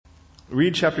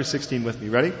Read chapter 16 with me.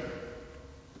 Ready?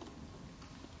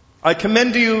 I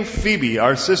commend to you Phoebe,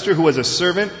 our sister who was a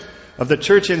servant of the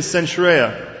church in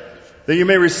Cenchrea, that you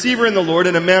may receive her in the Lord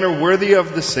in a manner worthy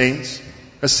of the saints.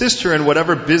 Assist her in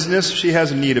whatever business she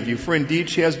has need of you, for indeed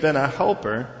she has been a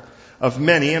helper of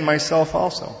many and myself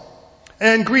also.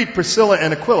 And greet Priscilla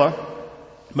and Aquila,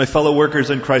 my fellow workers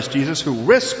in Christ Jesus, who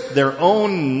risked their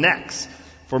own necks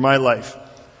for my life,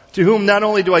 to whom not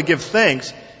only do I give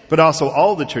thanks, but also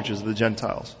all the churches of the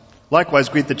Gentiles. Likewise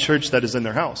greet the church that is in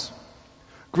their house.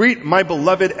 Greet my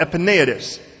beloved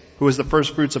Epaenetus, who is the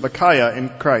first fruits of Achaia in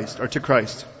Christ, or to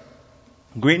Christ.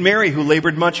 Greet Mary, who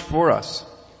labored much for us.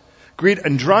 Greet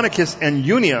Andronicus and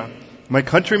Unia, my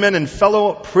countrymen and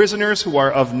fellow prisoners who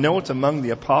are of note among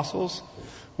the apostles,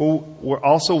 who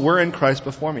also were in Christ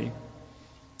before me.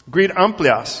 Greet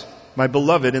Amplias, my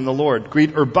beloved in the Lord.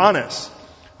 Greet Urbanus,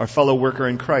 our fellow worker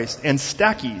in Christ. And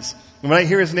Stachys. And when I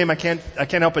hear his name, I can't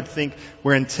help but think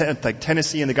we're in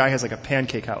Tennessee and the guy has like a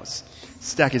pancake house.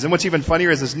 Stachys. And what's even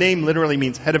funnier is his name literally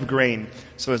means head of grain.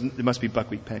 So it must be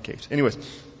buckwheat pancakes. Anyways.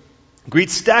 Greet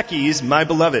Stachys, my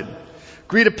beloved.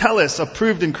 Greet Apelles,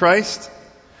 approved in Christ.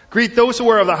 Greet those who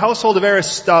are of the household of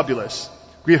Aristobulus.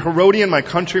 Greet Herodian, my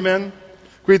countrymen.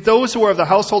 Greet those who are of the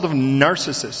household of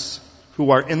Narcissus, who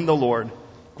are in the Lord.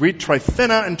 Greet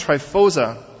Tryphena and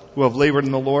Tryphosa, who have labored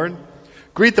in the Lord.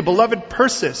 Greet the beloved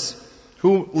Persis,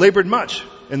 who labored much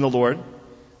in the Lord.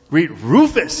 Greet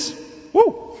Rufus.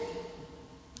 Woo!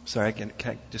 Sorry, I can't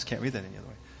read that any other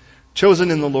way. Chosen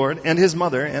in the Lord, and his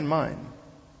mother and mine.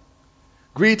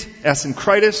 Greet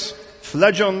Asyncritus,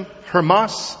 Phlegon,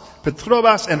 Hermas,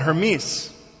 Petrobas, and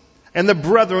Hermes, and the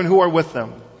brethren who are with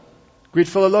them. Greet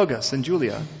Philologus and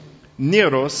Julia,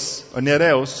 Nereus,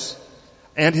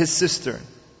 and his sister,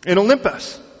 and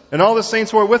Olympus, and all the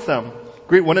saints who are with them.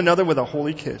 Greet one another with a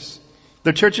holy kiss.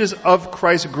 The churches of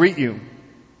Christ greet you.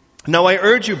 Now I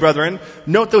urge you, brethren,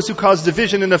 note those who cause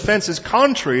division and offenses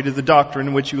contrary to the doctrine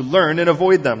in which you learn, and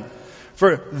avoid them.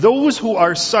 For those who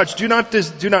are such do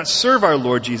not serve our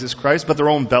Lord Jesus Christ, but their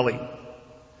own belly.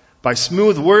 By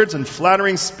smooth words and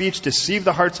flattering speech deceive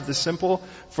the hearts of the simple.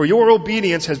 For your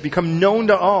obedience has become known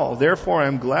to all. Therefore I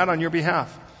am glad on your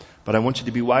behalf. But I want you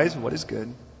to be wise in what is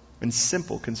good, and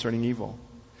simple concerning evil.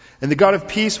 And the God of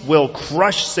peace will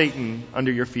crush Satan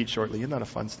under your feet shortly. Isn't that a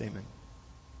fun statement?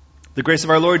 The grace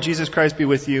of our Lord Jesus Christ be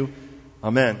with you.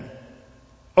 Amen.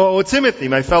 Oh, Timothy,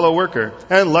 my fellow worker,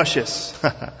 and Lucius,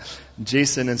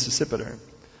 Jason and Sosipater,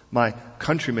 my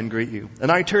countrymen greet you.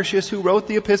 And I, Tertius, who wrote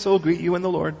the epistle, greet you in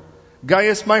the Lord.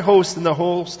 Gaius, my host and the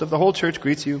host of the whole church,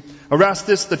 greets you.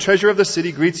 Erastus, the treasurer of the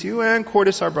city, greets you. And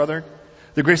Quartus, our brother.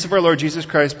 The grace of our Lord Jesus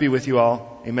Christ be with you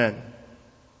all. Amen.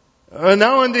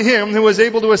 Now unto him who was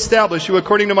able to establish you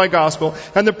according to my gospel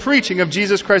and the preaching of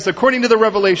Jesus Christ according to the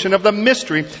revelation of the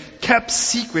mystery kept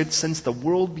secret since the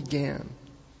world began,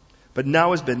 but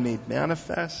now has been made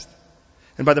manifest,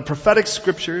 and by the prophetic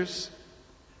scriptures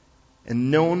and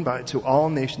known to all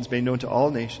nations, made known to all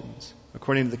nations,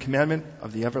 according to the commandment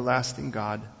of the everlasting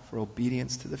God for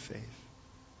obedience to the faith.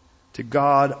 To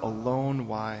God alone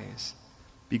wise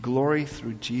be glory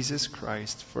through Jesus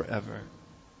Christ forever.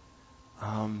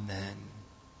 Amen.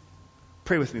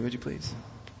 Pray with me, would you please?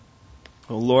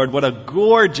 Oh Lord, what a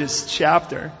gorgeous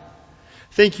chapter.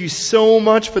 Thank you so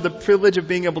much for the privilege of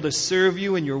being able to serve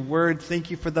you in your word.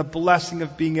 Thank you for the blessing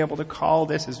of being able to call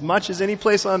this as much as any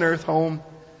place on earth home.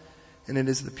 And it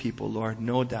is the people, Lord,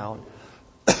 no doubt.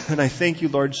 And I thank you,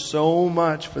 Lord, so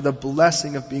much for the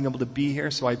blessing of being able to be here.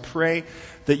 So I pray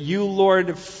that you,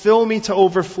 Lord, fill me to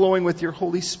overflowing with your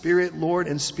Holy Spirit, Lord,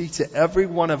 and speak to every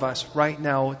one of us right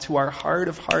now, to our heart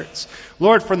of hearts.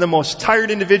 Lord, from the most tired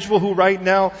individual who right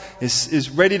now is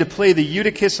ready to play the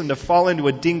Eutychus and to fall into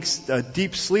a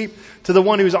deep sleep, to the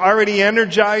one who's already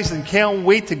energized and can't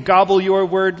wait to gobble your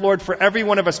word, Lord, for every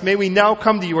one of us, may we now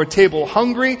come to your table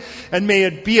hungry, and may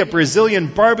it be a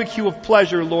Brazilian barbecue of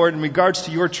pleasure, Lord, in regards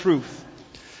to your truth.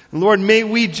 And Lord, may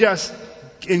we just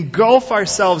engulf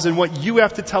ourselves in what you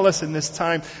have to tell us in this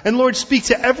time. And Lord, speak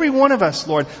to every one of us,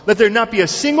 Lord. Let there not be a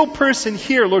single person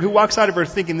here, Lord, who walks out of here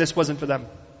thinking this wasn't for them.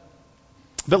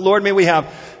 But Lord, may we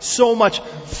have so much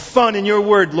fun in your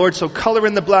word, Lord. So color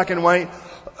in the black and white.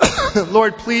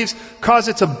 Lord, please cause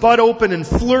it to bud open and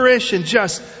flourish and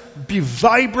just be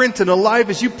vibrant and alive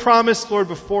as you promised, Lord,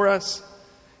 before us.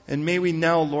 And may we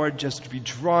now, Lord, just be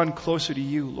drawn closer to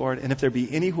you, Lord. And if there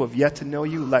be any who have yet to know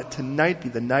you, let tonight be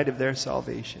the night of their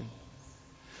salvation.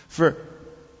 For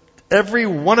every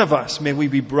one of us, may we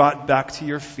be brought back to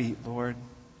your feet, Lord.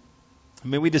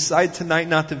 May we decide tonight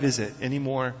not to visit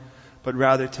anymore, but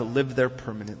rather to live there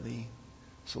permanently.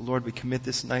 So, Lord, we commit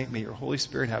this night. May your Holy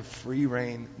Spirit have free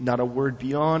reign, not a word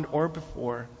beyond or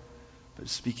before. but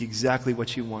speak exactly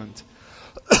what you want.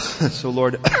 So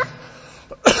Lord,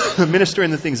 minister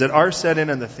in the things that are said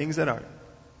and the things that aren't.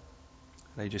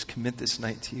 And I just commit this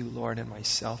night to you, Lord, and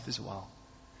myself as well.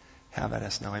 Have at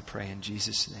us now, I pray, in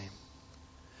Jesus' name.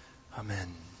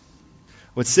 Amen.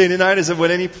 What's say tonight is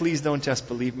please don't just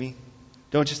believe me.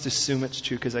 Don't just assume it's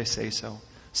true because I say so.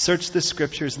 Search the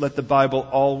scriptures. Let the Bible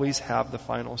always have the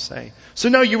final say. So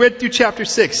now you read through chapter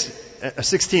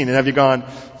 16, and have you gone,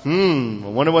 I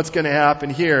wonder what's going to happen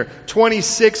here.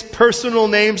 26 personal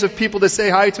names of people to say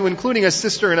hi to, including a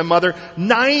sister and a mother.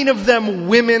 9 of them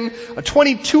women.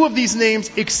 22 of these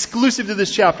names exclusive to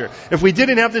this chapter. If we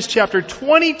didn't have this chapter,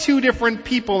 22 different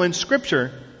people in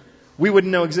scripture we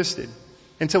wouldn't know existed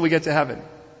until we get to heaven.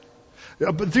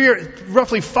 But there are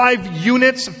roughly 5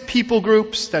 units of people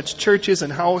groups, that's churches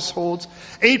and households.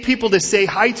 8 people to say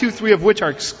hi to, 3 of which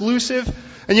are exclusive.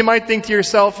 And you might think to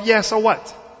yourself, yeah, so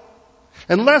what?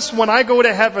 Unless when I go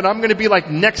to heaven, I'm going to be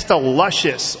like next to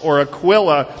Luscious or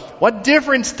Aquila, what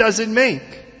difference does it make?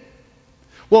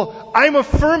 Well, I'm a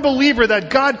firm believer that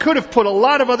God could have put a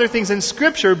lot of other things in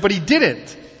Scripture, but He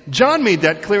didn't. John made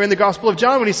that clear in the Gospel of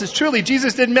John when he says, truly,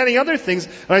 Jesus did many other things.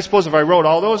 And I suppose if I wrote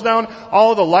all those down,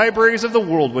 all the libraries of the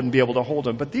world wouldn't be able to hold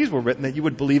them. But these were written that you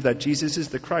would believe that Jesus is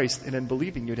the Christ, and in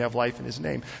believing you'd have life in His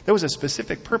name. There was a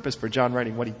specific purpose for John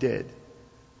writing what he did.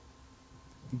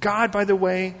 God, by the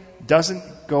way,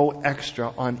 doesn't go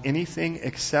extra on anything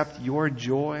except your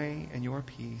joy and your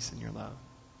peace and your love.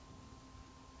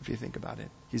 If you think about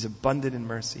it. He's abundant in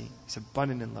mercy. He's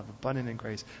abundant in love, abundant in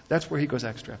grace. That's where He goes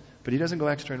extra. But He doesn't go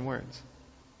extra in words.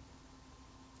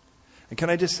 And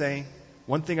can I just say,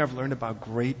 one thing I've learned about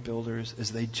great builders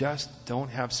is they just don't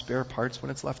have spare parts when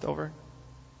it's left over.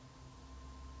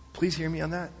 Please hear me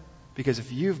on that. Because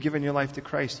if you've given your life to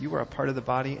Christ, you are a part of the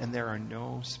body and there are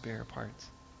no spare parts.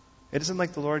 It isn't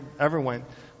like the Lord ever went,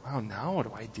 wow, now what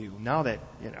do I do? Now that,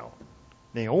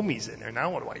 Naomi's in there, now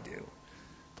what do I do?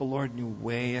 The Lord knew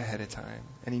way ahead of time,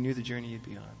 and He knew the journey you'd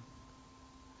be on.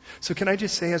 So can I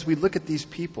just say, as we look at these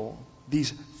people,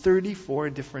 these 34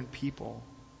 different people,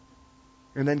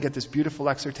 and then get this beautiful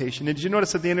exhortation. And did you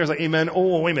notice at the end there's like, amen,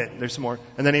 oh, wait a minute, there's some more.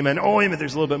 And then amen, oh, wait a minute,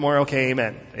 there's a little bit more, okay,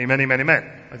 amen. Amen, amen,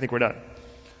 amen. I think we're done.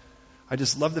 I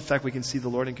just love the fact we can see the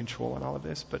Lord in control on all of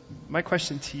this. But my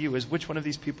question to you is, which one of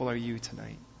these people are you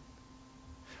tonight?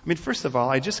 I mean, first of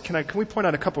all, can we point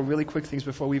out a couple really quick things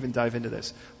before we even dive into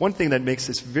this? One thing that makes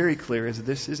this very clear is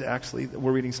this is actually,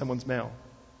 we're reading someone's mail.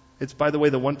 It's, by the way,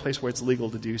 the one place where it's legal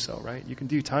to do so, right? You can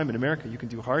do time in America. You can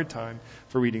do hard time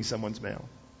for reading someone's mail.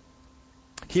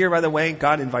 Here, by the way,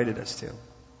 God invited us to.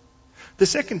 The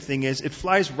second thing is, it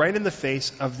flies right in the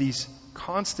face of these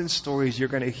constant stories you're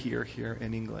going to hear here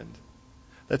in England.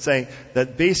 That say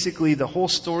that basically the whole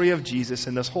story of Jesus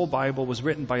and this whole Bible was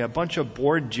written by a bunch of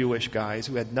bored Jewish guys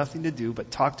who had nothing to do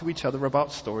but talk to each other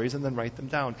about stories and then write them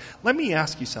down. Let me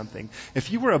ask you something.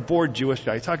 If you were a bored Jewish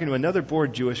guy talking to another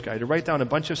bored Jewish guy to write down a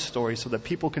bunch of stories so that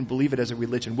people can believe it as a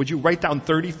religion, would you write down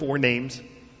 34 names?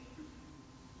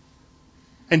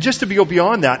 And just to go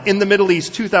beyond that, in the Middle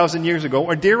East 2,000 years ago,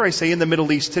 or dare I say in the Middle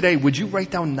East today, would you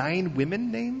write down 9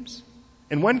 women names?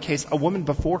 In one case, a woman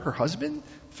before her husband?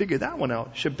 Figure that one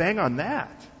out. Shebang on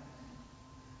that.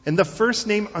 And the first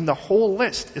name on the whole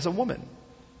list is a woman.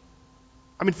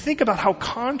 I mean, think about how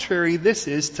contrary this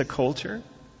is to culture,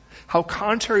 how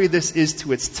contrary this is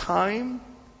to its time,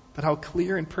 but how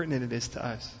clear and pertinent it is to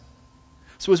us.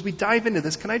 So as we dive into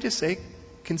this, can I just say,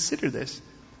 consider this.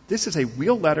 This is a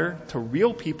real letter to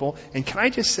real people. And can I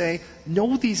just say,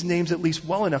 know these names at least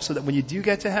well enough so that when you do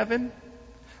get to heaven,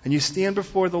 and you stand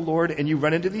before the Lord and you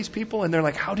run into these people and they're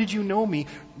like, how did you know me?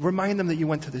 Remind them that you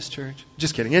went to this church.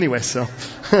 Just kidding. Anyway, so.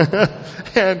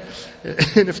 and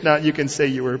if not, you can say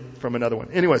you were from another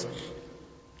one. Anyways,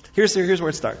 here's where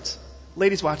it starts.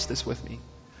 Ladies, watch this with me.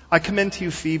 I commend to you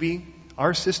Phoebe,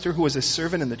 our sister who was a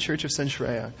servant in the church of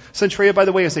Cenchreae. Cenchreae, by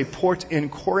the way, is a port in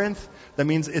Corinth. That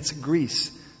means it's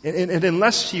Greece. And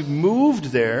unless she moved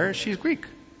there, she's Greek.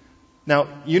 Now,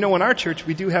 in our church,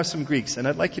 we do have some Greeks, and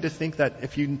I'd like you to think that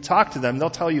if you talk to them,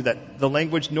 they'll tell you that the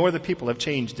language nor the people have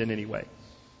changed in any way.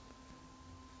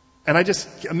 And I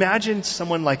just imagine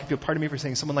someone like, if you'll pardon me for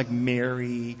saying, someone like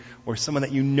Mary, or someone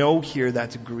that you know here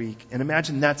that's Greek, and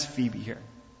imagine that's Phoebe here.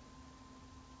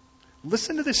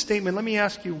 Listen to this statement. Let me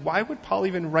ask you, why would Paul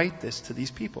even write this to these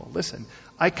people? Listen,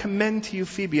 I commend to you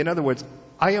Phoebe. In other words,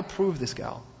 I approve this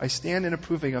gal. I stand in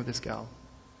approving of this gal,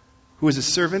 who is a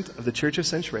servant of the church of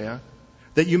Cenchreae,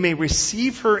 that you may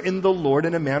receive her in the Lord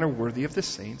in a manner worthy of the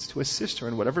saints, to assist her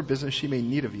in whatever business she may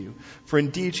need of you. For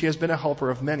indeed she has been a helper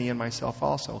of many, and myself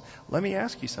also. Let me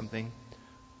ask you something.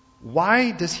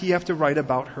 Why does he have to write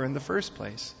about her in the first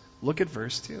place? Look at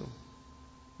verse 2.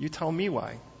 You tell me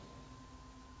why.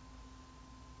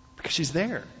 Because she's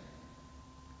there.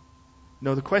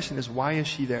 No, the question is, why is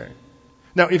she there?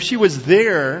 Now, if she was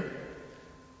there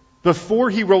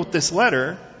before he wrote this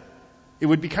letter, it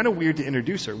would be kind of weird to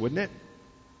introduce her, wouldn't it?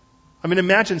 I mean,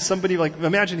 imagine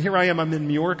here I am, I'm in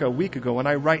Majorca a week ago, and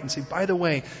I write and say, by the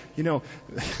way,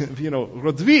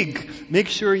 Rodrigue, make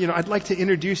sure, I'd like to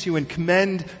introduce you and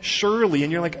commend Shirley.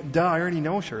 And you're like, duh, I already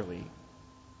know Shirley.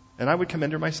 And I would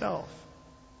commend her myself.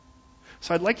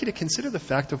 So I'd like you to consider the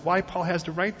fact of why Paul has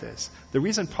to write this. The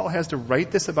reason Paul has to write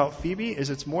this about Phoebe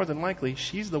is it's more than likely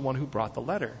she's the one who brought the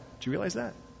letter. Do you realize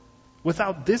that?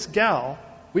 Without this gal,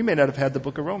 we may not have had the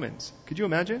book of Romans. Could you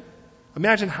imagine?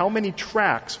 Imagine how many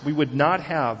tracts we would not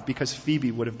have because Phoebe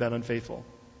would have been unfaithful.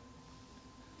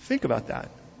 Think about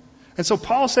that. And so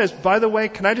Paul says, by the way,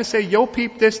 can I just say, yo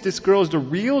peep this girl is the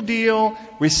real deal.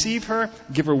 Receive her,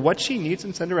 give her what she needs,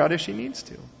 and send her out if she needs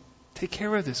to. Take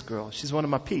care of this girl. She's one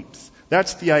of my peeps.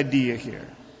 That's the idea here.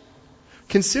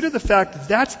 Consider the fact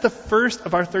that's the first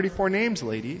of our 34 names,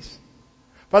 ladies.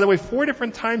 By the way, 4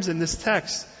 different times in this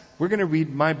text, we're going to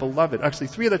read my beloved. Actually,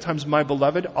 3 other times my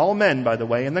beloved, all men, by the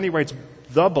way. And then he writes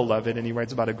the beloved, and he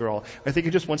writes about a girl. I think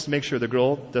he just wants to make sure the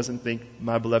girl doesn't think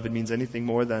my beloved means anything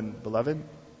more than beloved.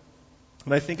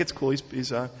 And I think it's cool.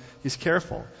 He's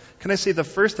careful. Can I say the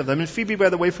first of them? And Phoebe, by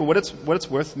the way, for what it's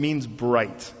worth, means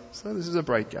bright. So this is a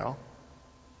bright gal.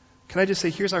 Can I just say,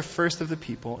 here's our first of the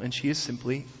people, and she is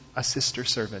simply a sister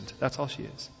servant. That's all she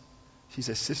is. She's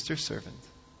a sister servant.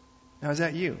 Now, is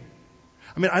that you?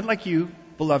 I mean, I'd like you,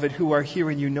 beloved, who are here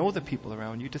and you know the people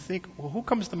around you, to think, well, who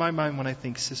comes to my mind when I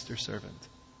think sister servant?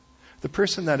 The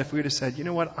person that if we would have said, you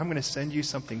know what, I'm going to send you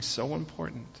something so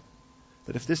important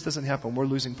that if this doesn't happen, we're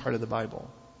losing part of the Bible.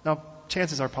 Now,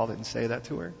 chances are Paul didn't say that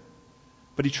to her.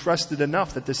 But he trusted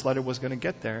enough that this letter was going to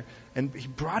get there. And he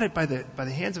brought it by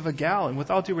the hands of a gal. And with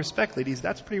all due respect, ladies,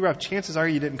 that's pretty rough. Chances are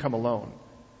you didn't come alone.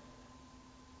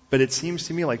 But it seems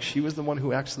to me like she was the one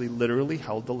who actually literally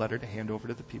held the letter to hand over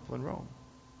to the people in Rome.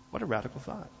 What a radical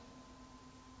thought.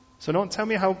 So don't tell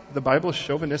me how the Bible is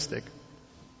chauvinistic.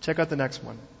 Check out the next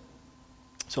one.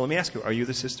 So let me ask you, are you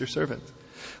the sister servant?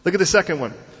 Look at the second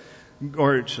one.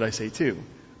 Or should I say 2?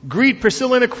 Greet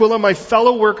Priscilla and Aquila, my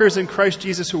fellow workers in Christ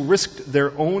Jesus, who risked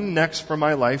their own necks for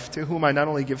my life, to whom I not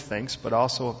only give thanks, but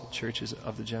also of the churches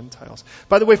of the Gentiles.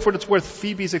 By the way, for what it's worth,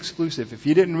 Phoebe's exclusive. If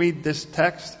you didn't read this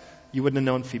text, you wouldn't have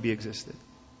known Phoebe existed.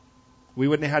 We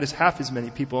wouldn't have had half as many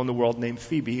people in the world named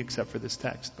Phoebe, except for this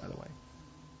text, by the way.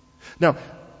 Now,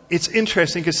 it's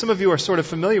interesting, because some of you are sort of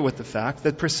familiar with the fact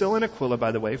that Priscilla and Aquila,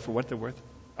 by the way, for what they're worth,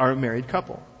 are a married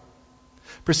couple.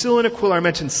 Priscilla and Aquila are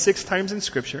mentioned 6 times in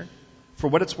Scripture. For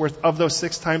what it's worth, of those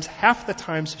 6 times, half the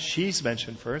times she's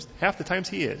mentioned first, half the times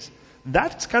he is.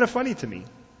 That's kind of funny to me.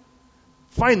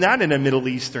 Find that in a Middle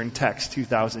Eastern text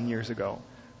 2,000 years ago,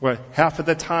 where half of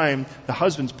the time the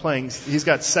husband's playing, he's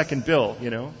got second bill,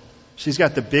 She's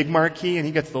got the big marquee and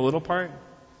he gets the little part.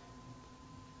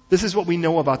 This is what we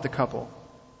know about the couple.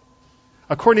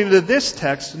 According to this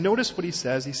text, notice what he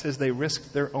says. He says they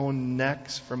risked their own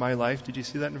necks for my life. Did you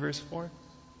see that in verse 4?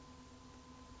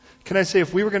 Can I say,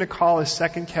 if we were going to call a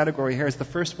second category here, as the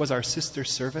first was our sister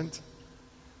servant,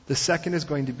 the second is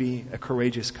going to be a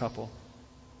courageous couple.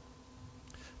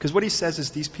 Because what he says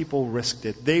is these people risked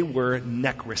it. They were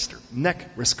neck riskers.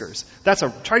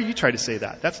 You try to say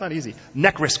that. That's not easy.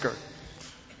 Neck risker.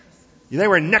 They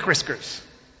were neck riskers.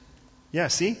 Yeah,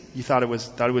 see? You thought it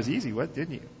was easy,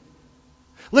 didn't you?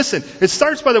 Listen, it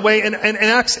starts, by the way, in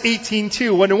Acts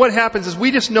 18:2. When what happens is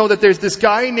we just know that there's this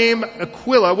guy named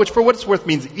Aquila, which for what it's worth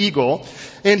means eagle,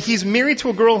 and he's married to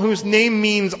a girl whose name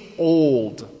means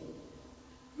old.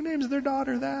 Who names their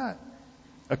daughter that?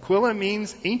 Aquila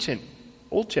means ancient,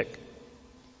 old chick.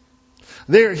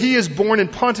 He is born in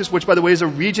Pontus, which, by the way, is a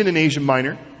region in Asia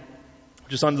Minor,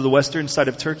 which is on the western side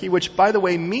of Turkey, which, by the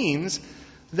way, means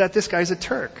that this guy's a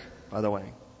Turk, by the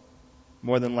way.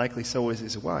 More than likely, so is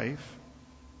his wife.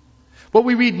 What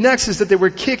we read next is that they were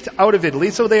kicked out of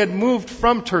Italy. So they had moved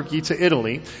from Turkey to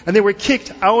Italy. And they were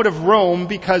kicked out of Rome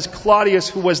because Claudius,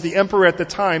 who was the emperor at the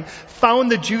time,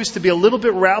 found the Jews to be a little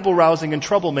bit rabble-rousing and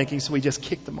troublemaking. So he just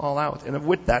kicked them all out. And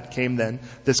with that came then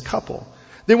this couple.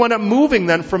 They wound up moving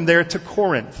then from there to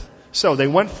Corinth. So they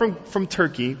went from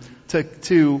Turkey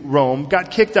to Rome,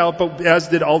 got kicked out, but as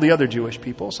did all the other Jewish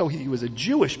people. So he was a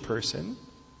Jewish person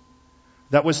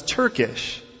that was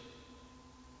Turkish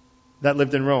that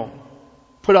lived in Rome.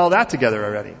 Put all that together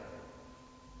already.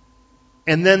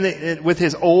 And then with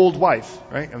his old wife,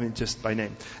 right? I mean, just by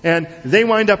name. And they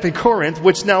wind up in Corinth,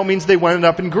 which now means they wind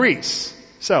up in Greece.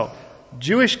 So,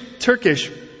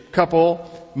 Jewish-Turkish couple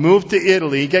moved to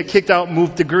Italy, get kicked out,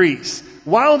 moved to Greece.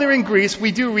 while they're in Greece,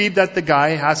 we do read that the guy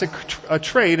has a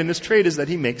trade, and his trade is that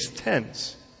he makes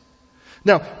tents.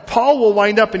 Now, Paul will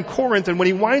wind up in Corinth, and when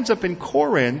he winds up in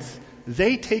Corinth,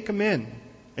 they take him in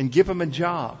and give him a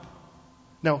job.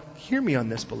 Now, hear me on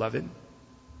this, beloved.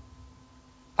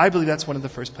 I believe that's one of the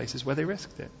first places where they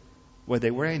risked it, where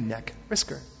they were a neck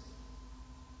risker.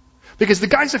 Because the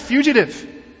guy's a fugitive.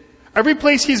 Every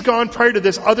place he's gone prior to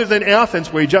this, other than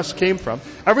Athens, where he just came from,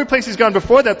 every place he's gone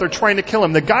before that, they're trying to kill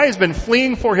him. The guy has been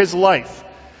fleeing for his life.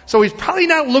 So he's probably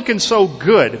not looking so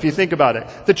good, if you think about it.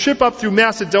 The trip up through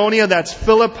Macedonia, that's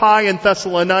Philippi and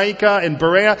Thessalonica and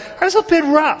Berea, that's a bit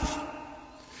rough.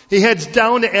 He heads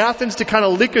down to Athens to kind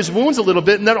of lick his wounds a little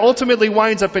bit, and then ultimately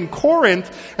winds up in Corinth,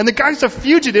 and the guy's a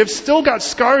fugitive, still got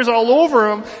scars all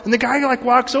over him, and the guy like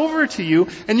walks over to you,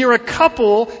 and you're a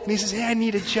couple, and he says, hey, I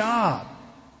need a job.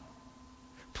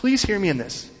 Please hear me in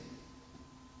this.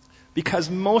 Because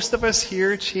most of us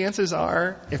here, chances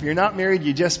are, if you're not married,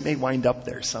 you just may wind up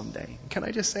there someday. Can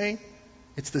I just say,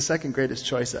 it's the second greatest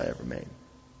choice I ever made.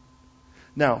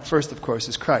 Now, first, of course,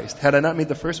 is Christ. Had I not made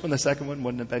the first one, the second one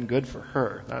wouldn't have been good for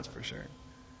her. That's for sure.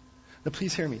 Now,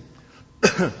 please hear me.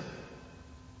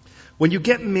 When you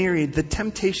get married, the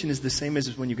temptation is the same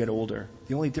as when you get older.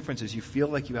 The only difference is you feel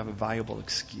like you have a viable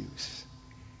excuse.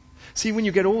 See, when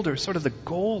you get older, sort of the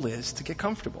goal is to get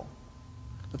comfortable.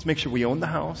 Let's make sure we own the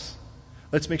house.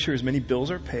 Let's make sure as many bills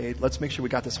are paid. Let's make sure we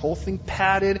got this whole thing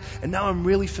padded. And now I'm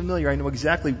really familiar. I know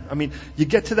exactly. You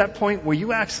get to that point where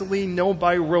you actually know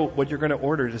by rote what you're going to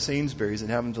order to Sainsbury's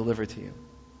and have them deliver to you.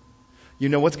 You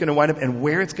know what's going to wind up and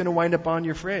where it's going to wind up on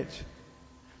your fridge.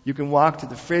 You can walk to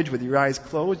the fridge with your eyes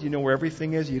closed. You know where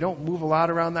everything is. You don't move a lot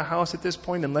around the house at this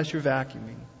point unless you're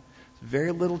vacuuming.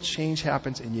 Very little change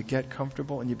happens and you get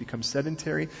comfortable and you become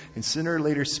sedentary. And sooner or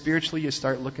later, spiritually, you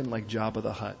start looking like Jabba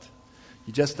the Hutt.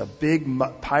 You're just a big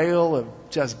pile of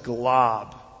just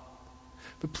glob.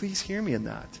 But please hear me in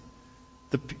that.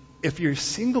 If you're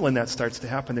single and that starts to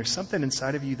happen, there's something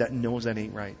inside of you that knows that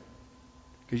ain't right.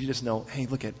 Because you just know, hey,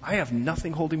 look, I have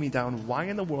nothing holding me down. Why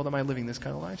in the world am I living this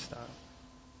kind of lifestyle?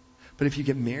 But if you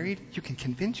get married, you can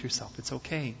convince yourself it's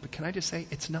okay. But can I just say,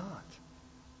 it's not.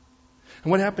 And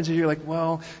what happens is you're like,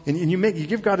 well, and you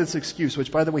give God this excuse,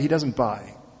 which, by the way, He doesn't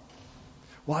buy.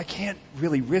 Well, I can't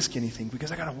really risk anything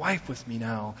because I got a wife with me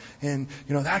now. And,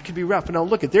 that could be rough. And now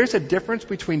look, there's a difference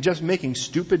between just making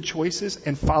stupid choices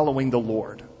and following the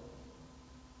Lord.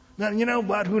 Now, you know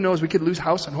what? Who knows? We could lose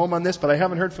house and home on this, but I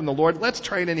haven't heard from the Lord. Let's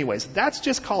try it anyways. That's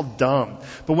just called dumb.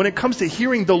 But when it comes to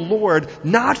hearing the Lord,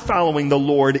 not following the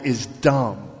Lord is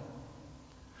dumb.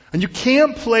 And you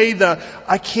can't play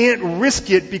I can't risk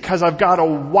it because I've got a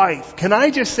wife. Can I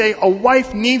just say a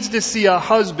wife needs to see a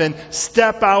husband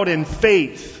step out in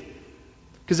faith?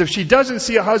 Because if she doesn't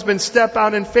see a husband step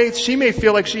out in faith, she may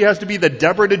feel like she has to be the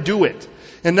Deborah to do it.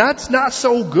 And that's not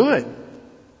so good.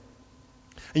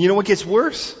 And you know what gets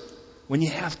worse? When you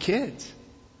have kids.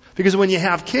 Because when you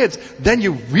have kids, then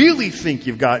you really think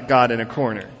you've got God in a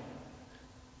corner.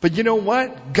 But you know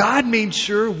what? God made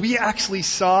sure we actually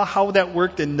saw how that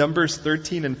worked in Numbers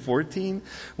 13 and 14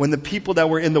 when the people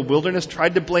that were in the wilderness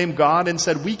tried to blame God and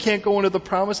said, we can't go into the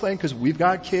promised land because we've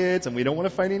got kids and we don't want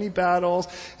to fight any battles.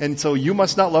 And so you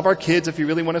must not love our kids if you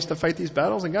really want us to fight these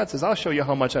battles. And God says, I'll show you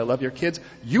how much I love your kids.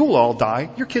 You'll all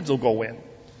die. Your kids will go in.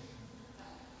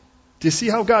 Do you see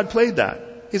how God played that?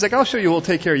 He's like, I'll show you who will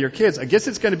take care of your kids. I guess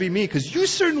it's going to be me because you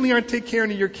certainly aren't taking care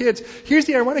of your kids. Here's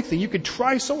the ironic thing. You could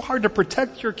try so hard to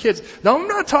protect your kids. Now, I'm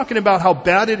not talking about how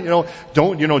bad it,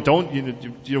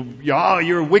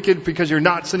 you're wicked because you're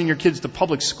not sending your kids to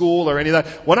public school or any of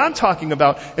that. What I'm talking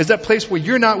about is that place where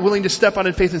you're not willing to step out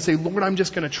in faith and say, Lord, I'm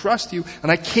just going to trust you and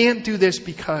I can't do this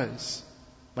because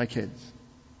my kids.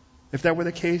 If that were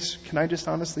the case, can I just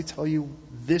honestly tell you,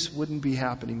 this wouldn't be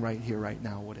happening right here, right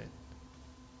now, would it?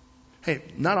 Hey,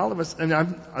 not all of us,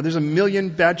 there's a million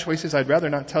bad choices I'd rather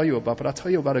not tell you about, but I'll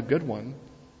tell you about a good one.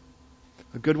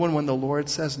 A good one when the Lord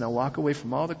says, now walk away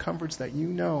from all the comforts that you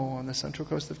know on the central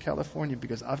coast of California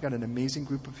because I've got an amazing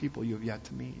group of people you have yet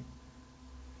to meet.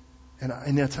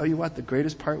 And I'll tell you what, the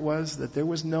greatest part was that there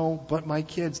was no but my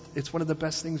kids. It's one of the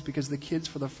best things because the kids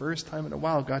for the first time in a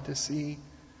while got to see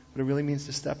what it really means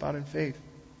to step out in faith.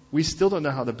 We still don't know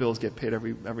how the bills get paid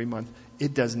every month.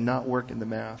 It does not work in the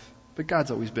math. But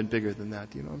God's always been bigger than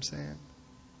that. Do you know what I'm saying?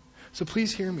 So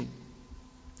please hear me.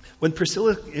 When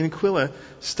Priscilla and Aquila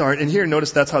start, and here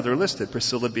notice that's how they're listed,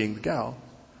 Priscilla being the gal,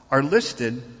 are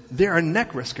listed, they are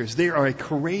neck riskers. They are a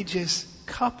courageous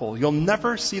couple. You'll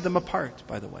never see them apart,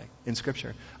 by the way, in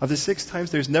Scripture. Of the 6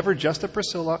 times, there's never just a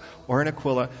Priscilla or an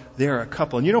Aquila. They are a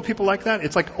couple. And you know people like that?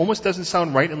 It's like almost doesn't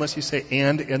sound right unless you say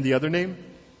and the other name.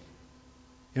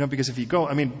 Because if you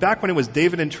go, back when it was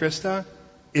David and Trista,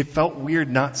 it felt weird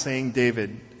not saying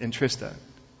David and Trista.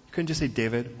 You couldn't just say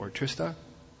David or Trista.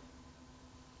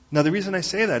 Now the reason I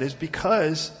say that is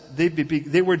because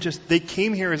they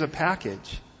came here as a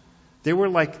package. They were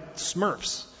like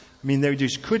Smurfs. I mean, they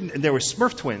just couldn't, and they were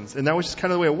Smurf twins, and that was just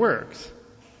kind of the way it worked.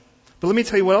 But let me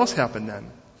tell you what else happened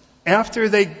then. After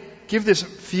they give this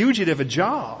fugitive a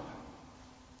job,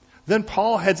 then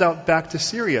Paul heads out back to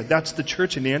Syria. That's the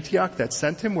church in Antioch that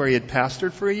sent him, where he had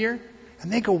pastored for a year,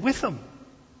 and they go with him.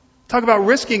 Talk about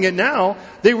risking it now.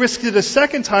 They risked it a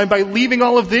second time by leaving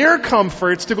all of their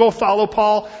comforts to go follow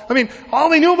Paul. I mean, all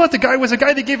they knew about the guy was a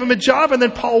guy that gave him a job, and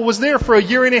then Paul was there for a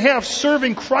year and a half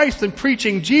serving Christ and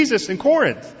preaching Jesus in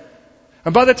Corinth.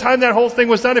 And by the time that whole thing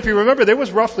was done, if you remember, there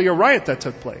was roughly a riot that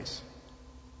took place.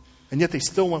 And yet they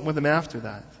still went with him after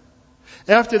that.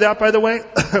 After that, by the way,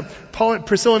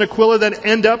 Priscilla and Aquila then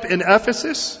end up in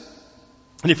Ephesus.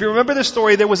 And if you remember the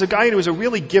story, there was a guy who was a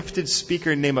really gifted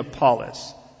speaker named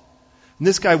Apollos. And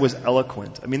this guy was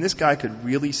eloquent. I mean, this guy could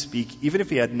really speak. Even if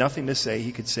he had nothing to say,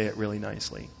 he could say it really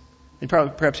nicely. And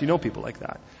perhaps you know people like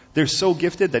that. They're so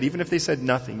gifted that even if they said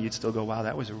nothing, you'd still go, wow,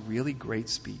 that was a really great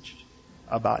speech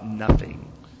about nothing.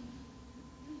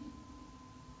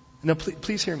 Now,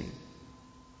 please hear me.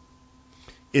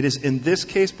 It is in this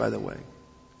case, by the way,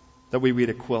 that we read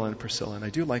Aquila and Priscilla, and I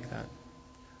do like that.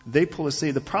 They pull us.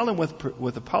 The problem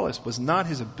with Apollos was not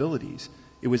his abilities,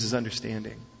 it was his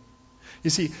understanding. You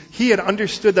see, he had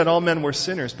understood that all men were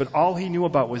sinners, but all he knew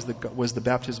about was the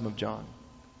baptism of John.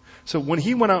 So when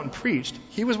he went out and preached,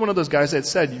 he was one of those guys that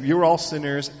said, you're all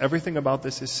sinners, everything about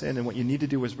this is sin, and what you need to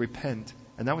do is repent.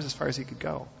 And that was as far as he could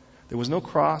go. There was no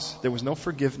cross, there was no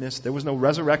forgiveness, there was no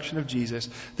resurrection of Jesus,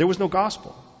 there was no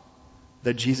gospel.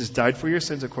 That Jesus died for your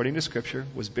sins according to Scripture,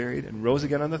 was buried, and rose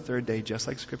again on the third day, just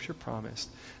like Scripture promised.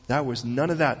 That was none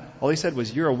of that. All he said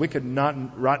was, you're a wicked,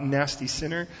 rotten, nasty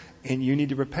sinner, and you need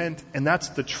to repent. And that's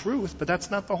the truth, but that's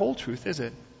not the whole truth, is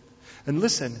it? And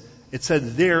listen, it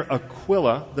said there,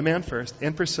 Aquila, the man first,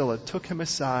 and Priscilla took him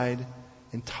aside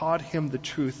and taught him the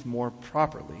truth more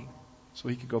properly so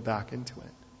he could go back into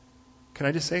it. Can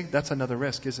I just say, that's another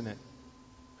risk, isn't it?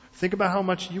 Think about how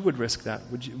much you would risk that.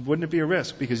 Wouldn't it be a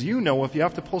risk? Because you know if you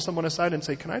have to pull someone aside and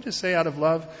say, can I just say out of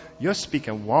love, you're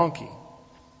speaking wonky.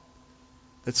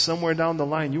 That somewhere down the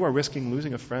line you are risking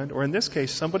losing a friend, or in this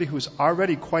case, somebody who's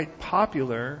already quite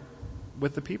popular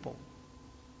with the people.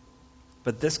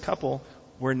 But this couple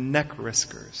were neck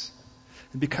riskers.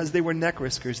 And because they were neck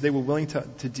riskers, they were willing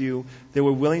they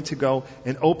were willing to go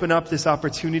and open up this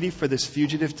opportunity for this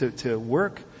fugitive to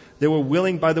work. They were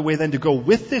willing, by the way, then to go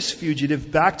with this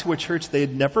fugitive back to a church they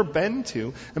had never been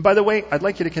to. And by the way, I'd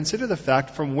like you to consider the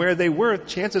fact from where they were,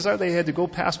 chances are they had to go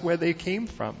past where they came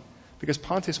from, because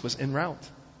Pontus was en route.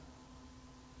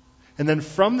 And then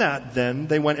from that, then,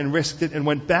 they went and risked it and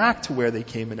went back to where they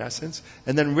came, in essence,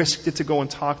 and then risked it to go and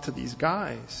talk to these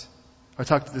guys, or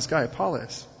talk to this guy,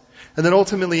 Apollos. And then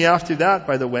ultimately after that,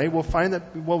 by the way, we'll find that,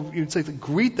 you'd say to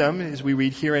greet them, as we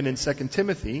read here and in 2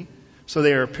 Timothy. So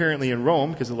they are apparently in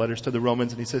Rome, because the letter's to the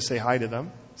Romans, and he says, say hi to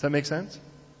them. Does that make sense?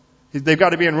 They've got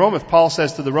to be in Rome if Paul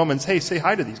says to the Romans, hey, say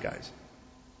hi to these guys.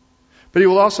 But he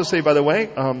will also say, by the way,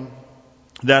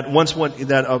 that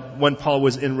when Paul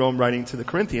was in Rome writing to the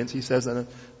Corinthians, he says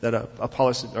that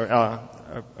Apollos,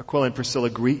 or Aquila and Priscilla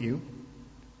greet you.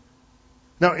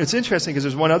 Now, it's interesting because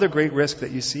there's one other great risk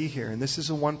that you see here, and this is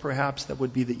the one perhaps that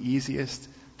would be the easiest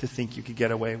to think you could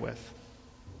get away with.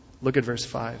 Look at verse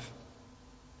 5.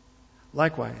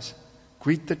 Likewise,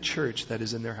 greet the church that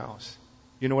is in their house.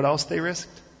 You know what else they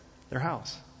risked? Their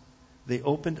house. They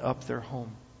opened up their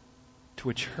home to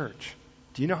a church.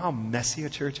 Do you know how messy a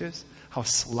church is? How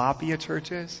sloppy a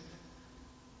church is?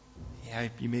 Yeah,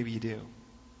 maybe you do.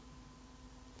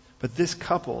 But this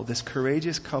couple, this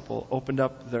courageous couple, opened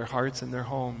up their hearts and their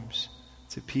homes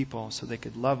to people so they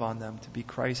could love on them, to be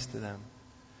Christ to them,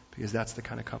 because that's the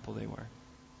kind of couple they were.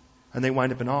 And they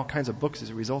wind up in all kinds of books as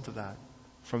a result of that.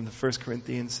 From the 1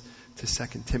 Corinthians to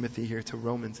 2 Timothy here to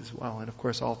Romans as well. And of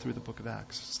course all through the book of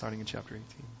Acts, starting in chapter 18.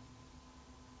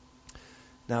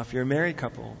 Now if you're a married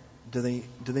couple, do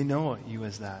they know you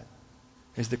as that?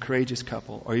 As the courageous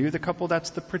couple? Or are you the couple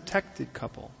that's the protected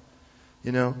couple?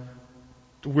 You know,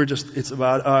 it's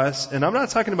about us. And I'm not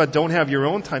talking about don't have your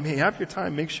own time. Hey, have your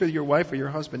time. Make sure your wife or your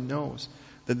husband knows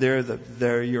that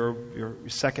they're your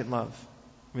second love.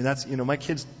 I mean, that's, my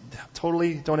kids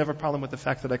totally don't have a problem with the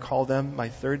fact that I call them my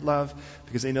third love,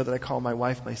 because they know that I call my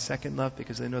wife my second love,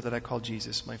 because they know that I call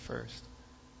Jesus my first.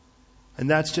 And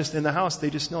that's just in the house. They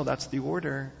just know that's the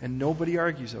order, and nobody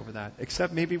argues over that.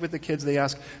 Except maybe with the kids, they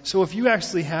ask, so if you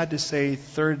actually had to say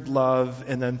third love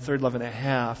and then third love and a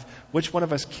half, which one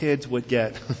of us kids would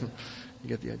get? You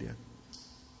get the idea.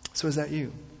 So is that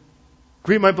you?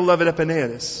 Greet my beloved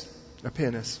Epaenetus.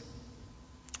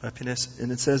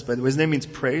 And it says, by the way, his name means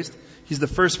praised. He's the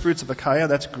first fruits of Achaia.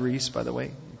 That's Greece, by the way,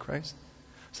 in Christ.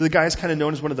 So the guy is kind of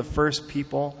known as one of the first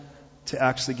people to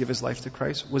actually give his life to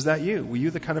Christ. Was that you? Were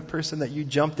you the kind of person that you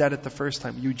jumped at it the first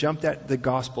time? You jumped at the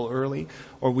gospel early?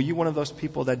 Or were you one of those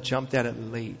people that jumped at it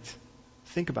late?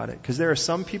 Think about it. Because there are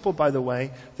some people, by the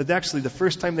way, that actually the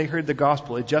first time they heard the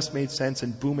gospel, it just made sense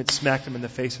and boom, it smacked them in the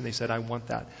face and they said, I want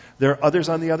that. There are others,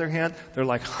 on the other hand, they're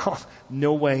like, oh,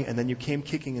 no way. And then you came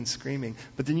kicking and screaming.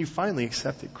 But then you finally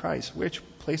accepted Christ. Which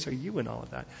place are you in all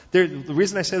of that? The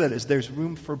reason I say that is there's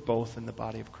room for both in the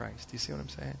body of Christ. Do you see what I'm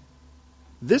saying?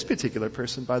 This particular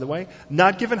person, by the way,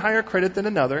 not given higher credit than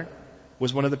another,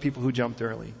 was one of the people who jumped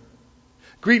early.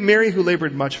 Greet Mary, who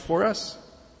labored much for us.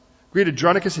 Greet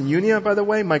Andronicus and Eunia, by the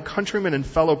way, my countrymen and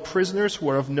fellow prisoners who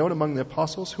are of note among the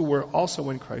apostles, who were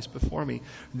also in Christ before me.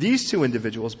 These two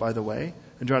individuals, by the way,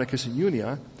 Andronicus and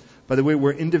Eunia, by the way,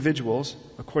 were individuals,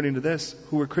 according to this,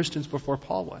 who were Christians before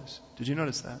Paul was. Did you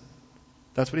notice that?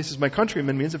 That's what he says. My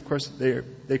countrymen means, of course,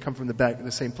 they come from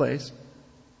the same place.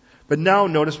 But now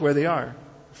notice where they are,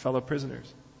 fellow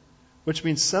prisoners. Which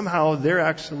means somehow they're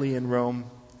actually in Rome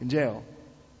in jail.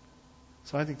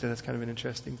 So I think that's kind of an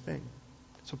interesting thing.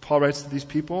 So Paul writes to these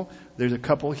people, there's a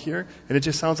couple here, and it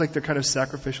just sounds like they're kind of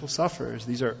sacrificial sufferers.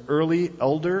 These are early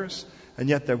elders, and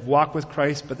yet they've walked with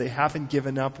Christ, but they haven't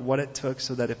given up what it took,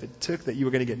 so that if it took that you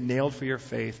were going to get nailed for your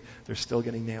faith, they're still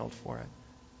getting nailed for it.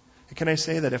 And can I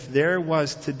say that if there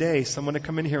was today someone to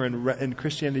come in here and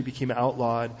Christianity became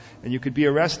outlawed, and you could be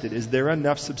arrested, is there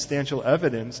enough substantial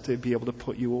evidence to be able to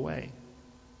put you away?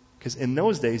 Because in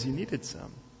those days you needed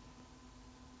some.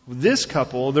 This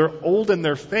couple, they're old in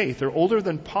their faith. They're older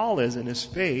than Paul is in his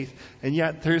faith, and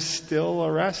yet they're still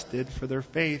arrested for their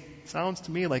faith. It sounds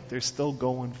to me like they're still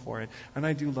going for it. And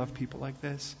I do love people like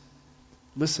this.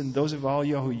 Listen, those of all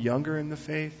you who are younger in the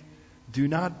faith, do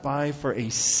not buy for a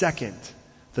second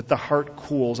that the heart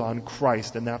cools on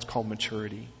Christ, and that's called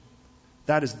maturity.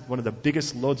 That is one of the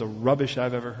biggest loads of rubbish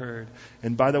I've ever heard.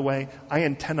 And by the way, I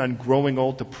intend on growing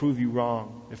old to prove you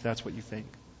wrong, if that's what you think.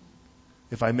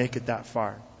 If I make it that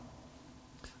far.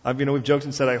 We've joked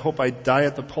and said, I hope I die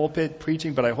at the pulpit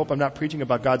preaching, but I hope I'm not preaching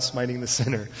about God smiting the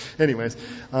sinner. Anyways,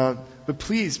 but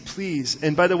please.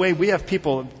 And by the way, we have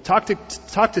people, talk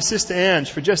to Sister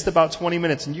Ange for just about 20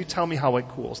 minutes and you tell me how it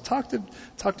cools. Talk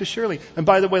to Shirley. And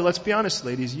by the way, let's be honest,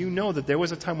 ladies, you know that there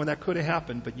was a time when that could have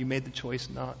happened, but you made the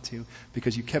choice not to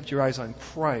because you kept your eyes on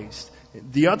Christ.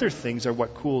 The other things are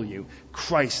what cool you.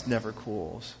 Christ never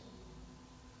cools.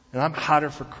 And I'm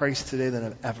hotter for Christ today than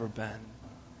I've ever been.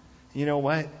 You know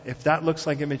what? If that looks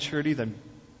like immaturity, then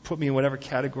put me in whatever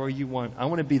category you want. I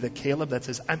want to be the Caleb that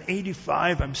says, I'm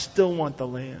 85, I still want the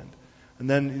land. And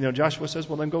then, Joshua says,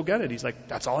 well, then go get it. He's like,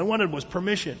 that's all I wanted was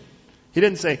permission. He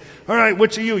didn't say, all right,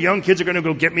 which of you young kids are going to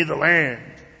go get me the land?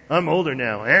 I'm older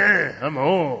now. I'm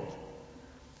old.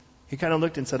 He kind of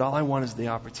looked and said, all I want is the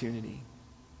opportunity.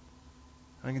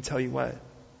 And I can tell you what.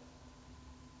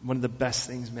 One of the best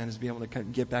things, man, is be able to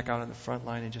get back out on the front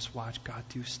line and just watch God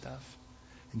do stuff.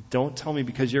 And don't tell me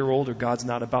because you're older, God's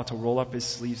not about to roll up his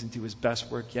sleeves and do his best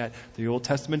work yet. The Old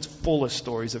Testament's full of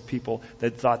stories of people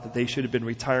that thought that they should have been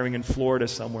retiring in Florida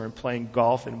somewhere and playing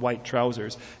golf in white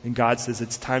trousers. And God says,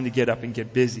 it's time to get up and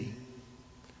get busy. And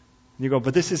you go,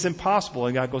 but this is impossible.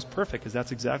 And God goes, perfect, because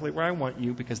that's exactly where I want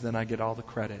you, because then I get all the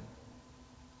credit.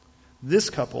 This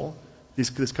couple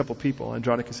people,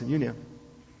 Andronicus and Eunia,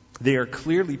 they are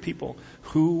clearly people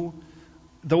who,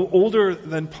 though older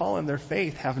than Paul in their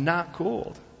faith, have not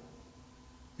cooled.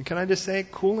 And can I just say,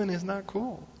 cooling is not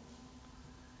cool.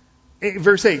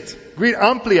 Verse 8, greet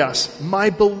Amplias,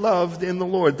 my beloved in the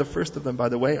Lord, the first of them, by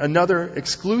the way, another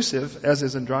exclusive, as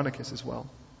is Andronicus as well.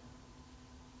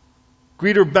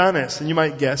 Greet Urbanus, and you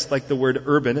might guess, like the word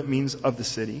urban, it means of the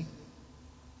city.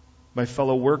 My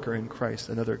fellow worker in Christ,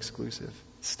 another exclusive.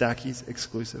 Stachys,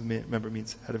 exclusive, member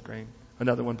means head of grain.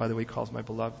 Another one, by the way, calls my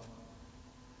beloved.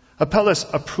 Apelles,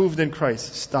 approved in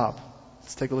Christ. Stop.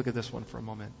 Let's take a look at this one for a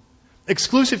moment.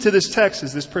 Exclusive to this text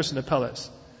is this person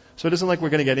Apelles. So it isn't like we're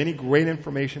going to get any great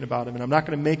information about him, and I'm not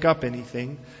going to make up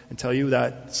anything and tell you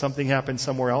that something happened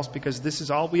somewhere else, because this is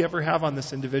all we ever have on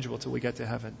this individual till we get to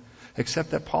heaven.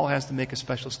 Except that Paul has to make a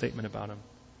special statement about him,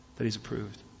 that he's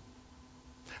approved.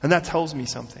 And that tells me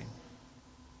something.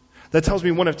 That tells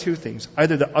me one of two things.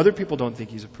 Either the other people don't think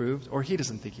he's approved, or he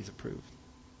doesn't think he's approved.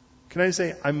 Can I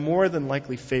say, I more than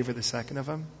likely favor the second of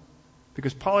them?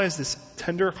 Because Paul has this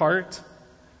tender heart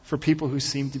for people who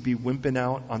seem to be wimping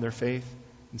out on their faith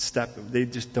and they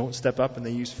just don't step up, and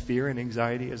they use fear and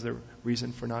anxiety as their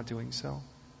reason for not doing so.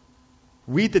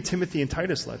 Read the Timothy and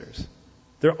Titus letters.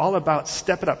 They're all about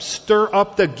step it up. Stir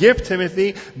up the gift,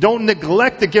 Timothy. Don't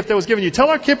neglect the gift that was given you. Tell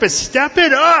our campus, step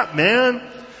it up, man.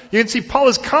 You can see Paul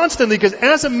is constantly, because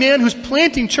as a man who's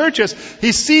planting churches,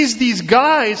 he sees these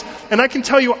guys, and I can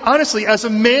tell you honestly, as a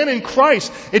man in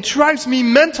Christ, it drives me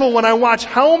mental when I watch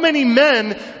how many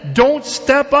men don't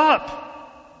step up.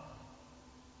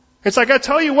 It's like, I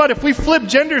tell you what, if we flip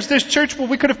genders, this church, well,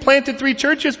 we could have planted 3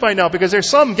 churches by now, because there's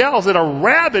some gals that are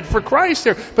rabid for Christ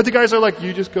here. But the guys are like,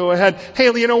 you just go ahead. Hey,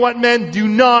 you know what, men? Do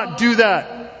not do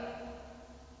that.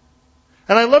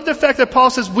 And I love the fact that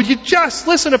Paul says, would you just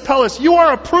listen, Apollos? You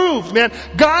are approved, man.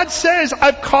 God says,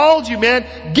 I've called you,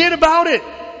 man. Get about it.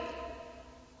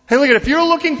 Hey, look at it. If you're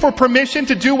looking for permission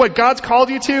to do what God's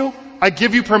called you to, I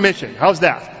give you permission. How's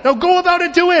that? Now go about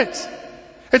it, do it.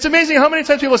 It's amazing how many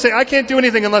times people say, I can't do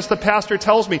anything unless the pastor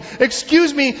tells me.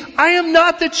 Excuse me, I am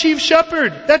not the chief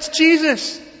shepherd. That's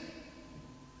Jesus.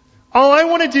 All I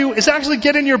want to do is actually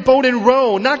get in your boat and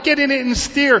row, not get in it and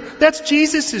steer. That's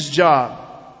Jesus' job.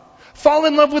 Fall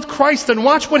in love with Christ and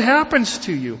watch what happens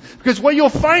to you. Because what you'll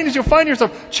find is you'll find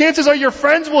yourself, chances are your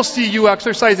friends will see you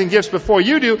exercising gifts before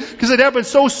you do, because it happens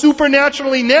so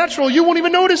supernaturally natural, you won't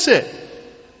even notice it.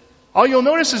 All you'll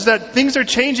notice is that things are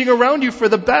changing around you for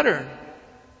the better.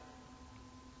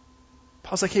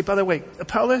 Paul's like, hey, by the way,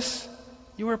 Apollos,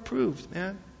 you are approved,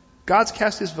 man. God's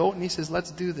cast his vote and he says,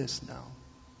 let's do this now.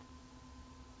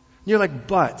 And you're like,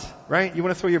 but, right? You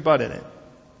want to throw your butt in it.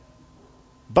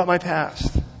 But my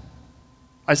past.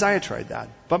 Isaiah tried that.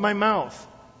 But my mouth.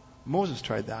 Moses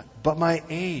tried that. But my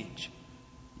age.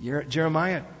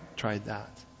 Jeremiah tried that.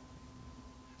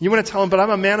 You want to tell him, but I'm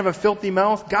a man of a filthy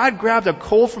mouth? God grabbed a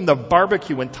coal from the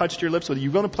barbecue and touched your lips with it.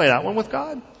 You going to play that one with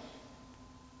God?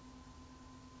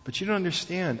 But you don't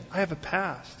understand. I have a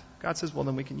past. God says, well,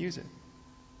 then we can use it.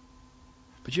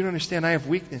 But you don't understand. I have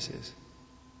weaknesses.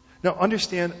 Now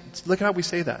understand, look at how we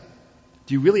say that.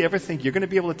 Do you really ever think you're going to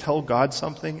be able to tell God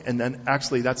something and then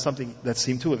actually that's something that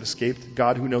seemed to have escaped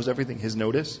God who knows everything, his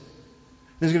notice?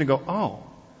 And he's going to go, oh,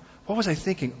 what was I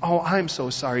thinking? Oh, I'm so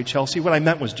sorry, Chelsea. What I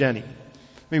meant was Jenny.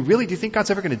 I mean, really, do you think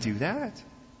God's ever going to do that?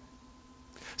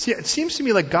 See, it seems to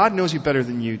me like God knows you better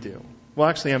than you do. Well,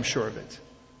 actually, I'm sure of it.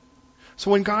 So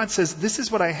when God says, this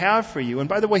is what I have for you, and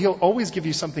by the way, he'll always give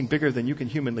you something bigger than you can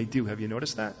humanly do. Have you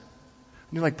noticed that?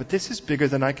 And you're like, but this is bigger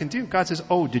than I can do. God says,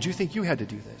 oh, did you think you had to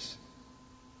do this?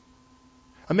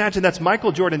 Imagine that's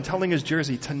Michael Jordan telling his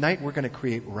jersey, tonight we're going to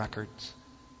create records.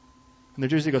 And the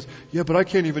jersey goes, yeah, but I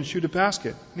can't even shoot a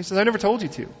basket. And he says, I never told you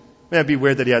to. It'd be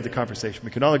weird that he had the conversation.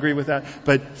 We can all agree with that.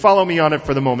 But follow me on it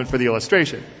for the moment for the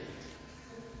illustration.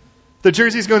 The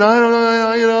jersey's going, I don't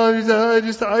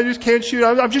know, I just can't shoot.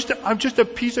 I'm just a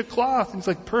piece of cloth. And he's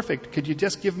like, perfect. Could you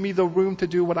just give me the room to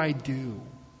do what I do?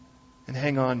 And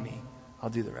hang on me. I'll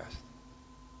do the rest.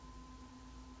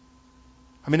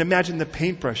 I mean, imagine the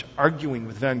paintbrush arguing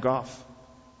with Van Gogh.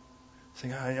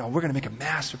 Saying, we're going to make a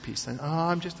masterpiece. And,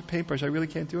 I'm just a paintbrush. I really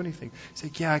can't do anything. He's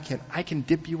like, yeah, I can. I can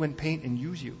dip you in paint and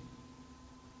use you.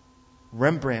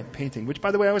 Rembrandt painting, which,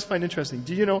 by the way, I always find interesting.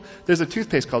 Do you know there's a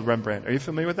toothpaste called Rembrandt? Are you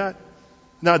familiar with that?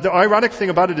 Now, the ironic thing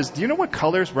about it is, do you know what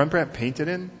colors Rembrandt painted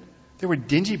in? They were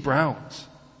dingy browns.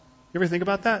 You ever think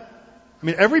about that? I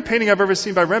mean, every painting I've ever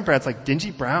seen by Rembrandt's like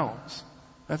dingy browns.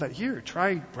 I thought, here,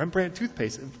 try Rembrandt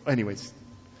toothpaste. Anyways,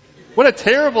 what a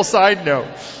terrible side note.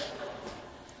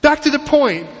 Back to the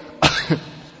point.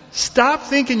 Stop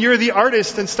thinking you're the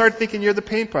artist and start thinking you're the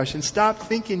paintbrush. And stop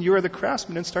thinking you're the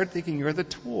craftsman and start thinking you're the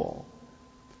tool.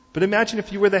 But imagine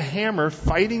if you were the hammer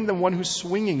fighting the one who's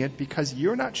swinging it because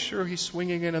you're not sure he's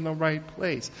swinging it in the right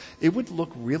place. It would look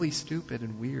really stupid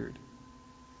and weird.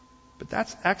 But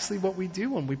that's actually what we do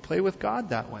when we play with God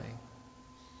that way.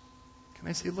 Can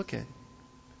I say, look it.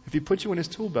 If he put you in his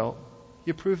tool belt,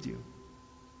 he approved you.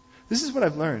 This is what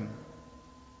I've learned.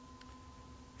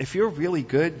 If you're really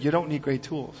good, you don't need great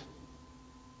tools.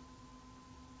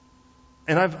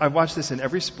 And I've watched this in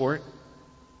every sport.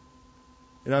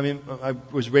 You know, I mean, I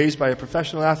was raised by a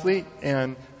professional athlete,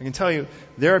 and I can tell you,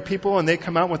 there are people, and they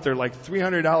come out with their like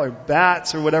 $300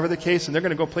 bats or whatever the case, and they're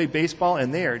going to go play baseball,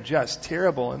 and they are just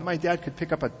terrible. And my dad could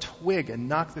pick up a twig and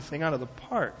knock the thing out of the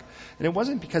park. And it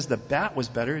wasn't because the bat was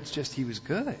better, it's just he was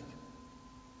good.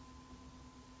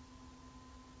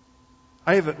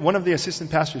 I have one of the assistant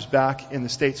pastors back in the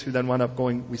States who then wound up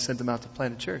going, we sent him out to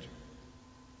plant a church.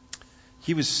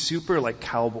 He was super like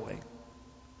cowboy.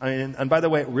 I mean, and by the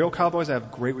way, real cowboys I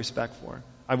have great respect for.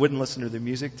 I wouldn't listen to their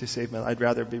music to save my life. I'd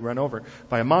rather be run over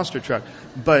by a monster truck.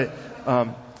 But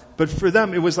for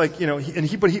them, it was like, you know,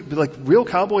 but like real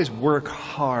cowboys work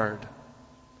hard.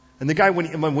 And the guy,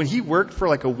 when he worked for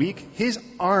like a week, his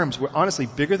arms were honestly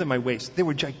bigger than my waist. They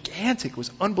were gigantic. It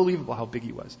was unbelievable how big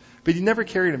he was. But he never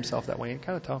carried himself that way. He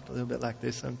kind of talked a little bit like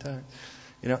this sometimes.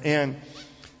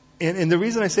 And the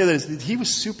reason I say that is that he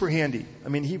was super handy. I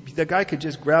mean, the guy could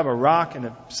just grab a rock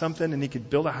and something and he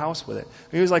could build a house with it.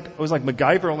 It was like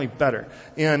MacGyver, only better.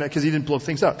 And, cause he didn't blow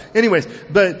things up. Anyways,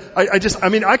 but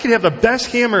I could have the best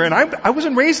hammer, and I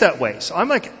wasn't raised that way. So I'm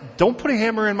like, don't put a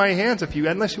hammer in my hands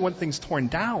unless you want things torn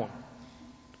down.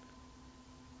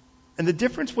 And the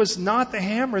difference was not the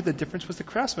hammer, the difference was the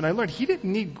craftsman. I learned he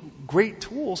didn't need great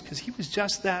tools because he was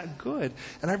just that good.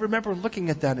 And I remember looking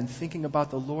at that and thinking about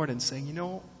the Lord and saying,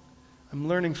 I'm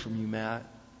learning from you, Matt.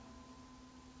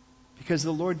 Because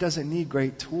the Lord doesn't need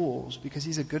great tools because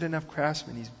He's a good enough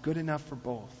craftsman. He's good enough for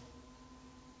both.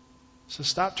 So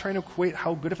stop trying to equate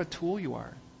how good of a tool you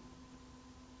are.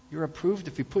 You're approved.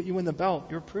 If He put you in the belt,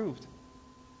 you're approved.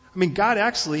 I mean, God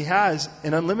actually has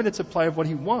an unlimited supply of what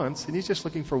He wants, and He's just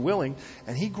looking for willing,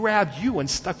 and He grabbed you and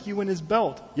stuck you in His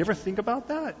belt. You ever think about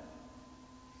that?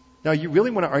 Now, you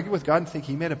really want to argue with God and think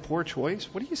He made a poor choice?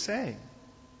 What are you saying?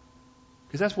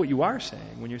 Because that's what you are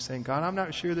saying when you're saying, God, I'm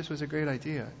not sure this was a great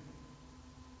idea.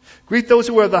 Greet those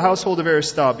who are of the household of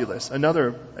Aristobulus.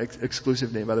 Another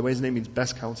exclusive name, by the way. His name means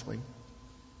best counseling.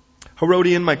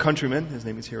 Herodian, my countryman. His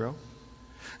name is Hero.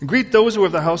 And greet those who are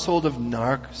of the household of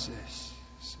Narcissus.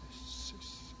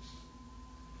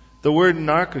 The word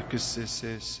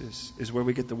narcissus is where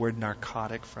we get the word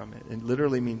narcotic from it. It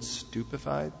literally means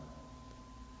stupefied.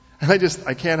 And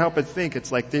I can't help but think,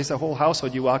 it's like there's a whole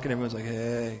household, you walk in, everyone's like,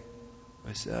 hey,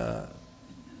 what's up?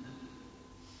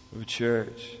 We're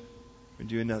church. We're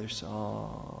doing another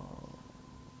song.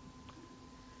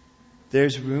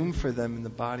 There's room for them in the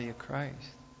body of Christ.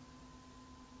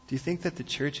 Do you think that the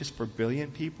church is for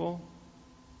brilliant people?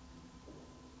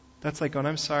 That's like,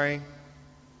 I'm sorry,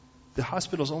 the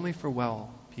hospital's only for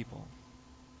well people.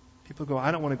 People go,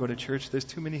 I don't want to go to church. There's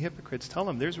too many hypocrites. Tell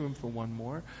them there's room for one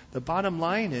more. The bottom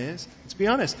line is, let's be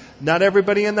honest, not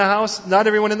everyone in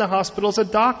the hospital is a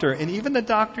doctor. And even the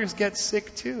doctors get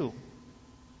sick too.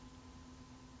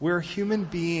 We're human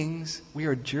beings. We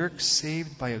are jerks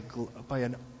saved by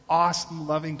an awesome,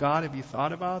 loving God. Have you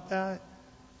thought about that?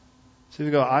 So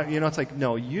we go, it's like,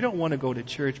 no, you don't want to go to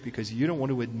church because you don't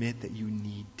want to admit that you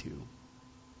need to.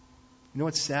 You know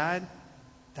what's sad?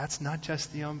 That's not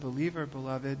just the unbeliever,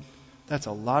 beloved. That's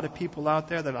a lot of people out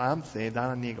there that I'm saved. I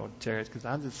don't need to go to church because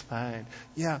I'm just fine.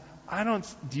 Yeah,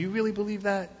 do you really believe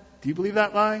that? Do you believe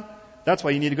that lie? That's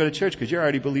why you need to go to church, because you're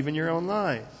already believing your own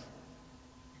lies.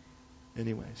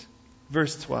 Anyways,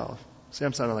 verse 12. See,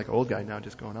 I'm sounding like an old guy now,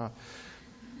 just going off.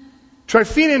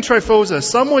 Tryphena and Tryphosa.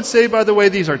 Some would say, by the way,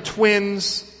 these are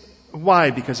twins.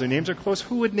 Why? Because their names are close.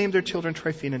 Who would name their children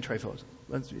Tryphena and Tryphosa?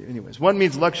 Anyways, one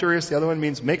means luxurious, the other one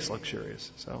means makes luxurious.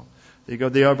 So there you go.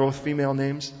 They are both female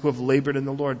names who have labored in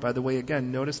the Lord. By the way,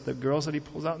 again, notice the girls that he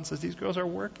pulls out and says these girls are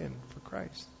working for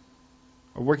Christ.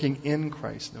 Are working in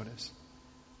Christ, notice.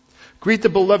 Greet the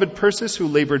beloved Persis, who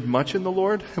labored much in the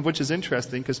Lord, which is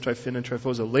interesting because Tryphena and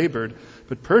Tryphosa labored,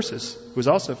 but Persis, who was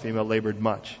also a female, labored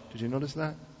much. Did you notice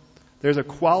that? There's a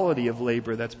quality of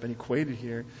labor that's been equated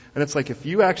here. And it's like if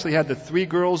you actually had the 3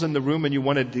 girls in the room and you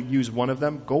wanted to use one of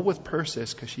them, go with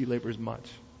Persis because she labors much.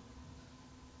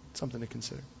 Something to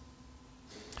consider.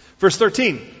 Verse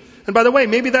 13. And by the way,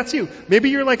 maybe that's you.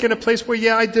 Maybe you're like in a place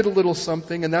where, I did a little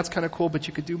something and that's kind of cool, but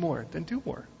you could do more. Then do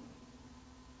more.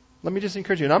 Let me just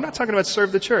encourage you. And I'm not talking about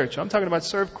serve the church. I'm talking about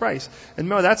serve Christ. And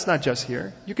no, that's not just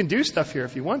here. You can do stuff here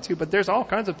if you want to, but there's all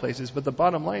kinds of places. But the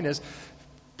bottom line is,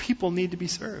 people need to be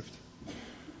served.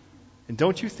 And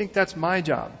don't you think that's my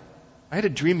job? I had a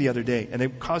dream the other day, and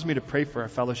it caused me to pray for our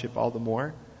fellowship all the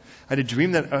more. I had a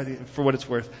dream that, for what it's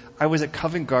worth, I was at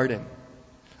Covent Garden.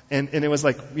 And it was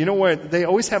like, where they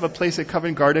always have a place at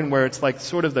Covent Garden where it's like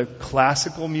sort of the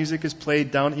classical music is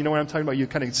played down. You know what I'm talking about? You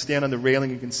kind of stand on the railing,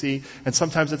 you can see. And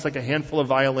sometimes it's like a handful of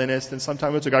violinists, and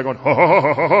sometimes it's a guy going, ho, ho, ho,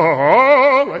 ho, ho,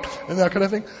 ho, right? And that kind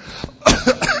of thing.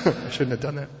 I shouldn't have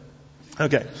done that.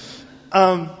 Okay.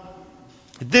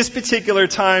 This particular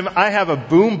time, I have a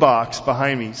boom box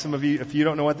behind me. Some of you, if you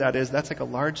don't know what that is, that's like a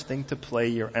large thing to play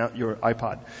your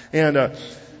iPod.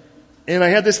 And I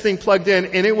had this thing plugged in,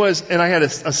 and I had a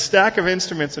stack of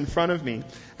instruments in front of me,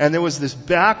 and there was this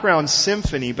background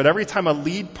symphony, but every time a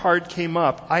lead part came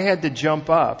up, I had to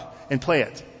jump up and play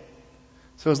it.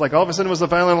 So it was like all of a sudden it was the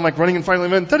violin, I'm like running and finally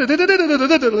putting it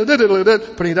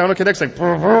down, okay, next thing.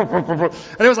 And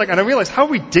it was like, and I realized how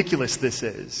ridiculous this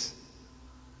is.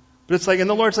 But it's like, and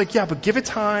the Lord's like, yeah, but give it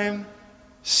time.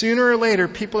 Sooner or later,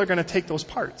 people are going to take those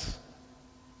parts.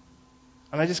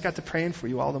 And I just got to praying for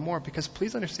you all the more because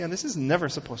please understand, this is never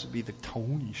supposed to be the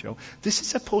Tony show. This is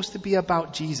supposed to be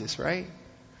about Jesus, right?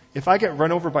 If I get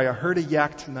run over by a herd of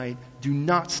yak tonight, do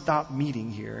not stop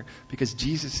meeting here because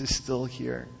Jesus is still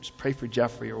here. Just pray for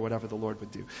Jeffrey or whatever the Lord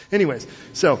would do. Anyways,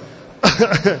 so,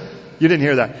 you didn't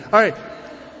hear that. All right.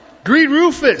 Greet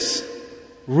Rufus.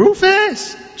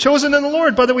 Rufus, chosen in the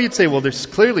Lord. By the way, you'd say, well, there's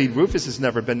clearly Rufus has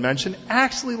never been mentioned.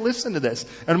 Actually, listen to this.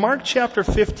 In Mark chapter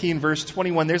 15, verse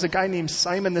 21, there's a guy named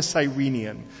Simon the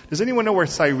Cyrenian. Does anyone know where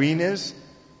Cyrene is?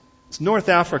 It's North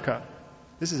Africa.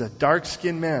 This is a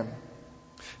dark-skinned man.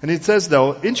 And it says,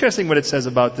 though, interesting what it says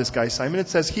about this guy, Simon. It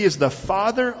says he is the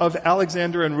father of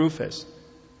Alexander and Rufus.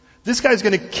 This guy's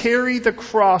going to carry the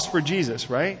cross for Jesus,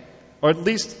 right? Or at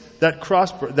least that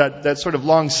cross, that sort of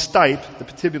long stipe, the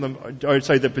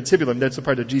patibulum, that's the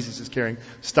part that Jesus is carrying.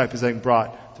 Stipe is being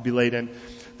brought to be laid in.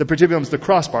 The patibulum is the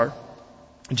crossbar.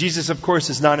 Jesus, of course,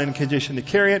 is not in a condition to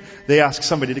carry it. They ask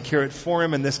somebody to carry it for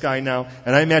him, and this guy now,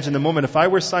 and I imagine the moment if I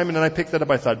were Simon and I picked that up,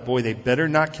 I thought, boy, they better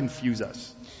not confuse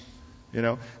us. You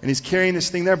know, and he's carrying this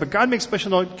thing there, but God makes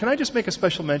special note. Can I just make a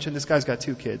special mention? This guy's got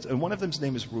 2 kids, and one of them's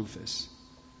name is Rufus.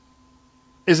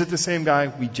 Is it the same guy?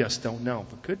 We just don't know,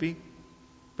 but could be.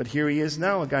 But here he is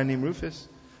now, a guy named Rufus.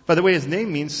 By the way, his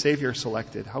name means Savior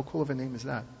selected. How cool of a name is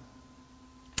that?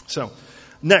 So,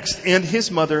 next, and his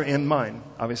mother and mine.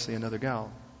 Obviously another gal.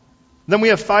 Then we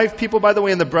have 5 people, by the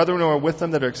way, and the brethren who are with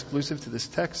them that are exclusive to this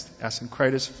text.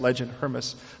 Asyncritus, Phlegon,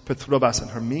 Hermas, Patrobas,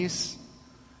 and Hermes.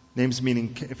 Names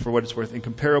meaning, for what it's worth,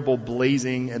 incomparable,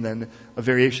 blazing, and then a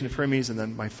variation of Hermes, and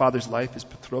then my father's life is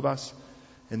Patrobas,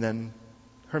 and then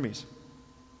Hermes.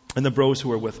 And the bros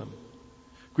who are with him.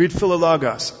 Greet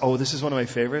Philologus. Oh, this is one of my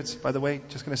favorites, by the way.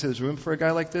 Just going to say there's room for a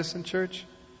guy like this in church.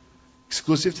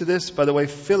 Exclusive to this, by the way,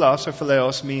 philos or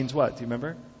phileos means what? Do you remember?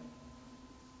 It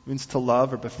means to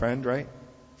love or befriend, right?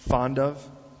 Fond of.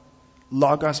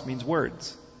 Logos means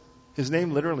words. His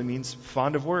name literally means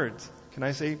fond of words. Can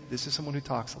I say this is someone who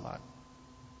talks a lot?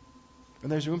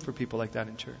 And there's room for people like that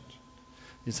in church.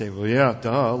 You say, well, yeah,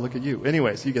 duh, look at you.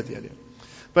 Anyways, you get the idea.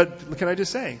 But can I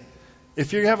just say,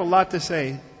 if you have a lot to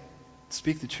say,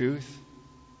 speak the truth.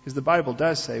 Because the Bible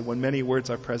does say, when many words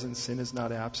are present, sin is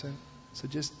not absent. So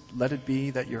just let it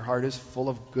be that your heart is full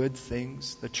of good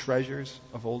things, the treasures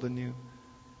of old and new,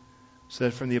 so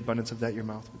that from the abundance of that your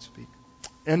mouth would speak.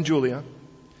 And Julia,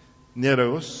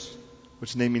 Neros,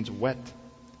 which name means wet,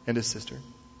 and his sister.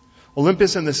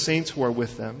 Olympus and the saints who are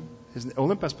with them.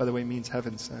 Olympus, by the way, means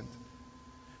heaven sent.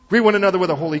 Greet one another with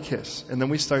a holy kiss. And then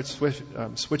we start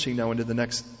switching now into the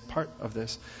next part of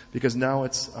this, because now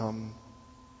it's going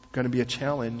to be a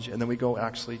challenge, and then we go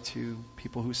actually to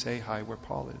people who say hi where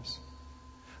Paul is.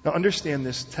 Now understand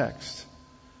this text.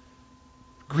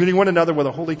 Greeting one another with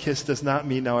a holy kiss does not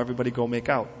mean now everybody go make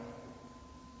out.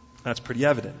 That's pretty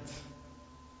evident.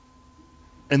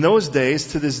 In those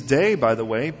days, to this day, by the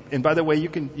way, and by the way,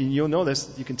 you'll know this,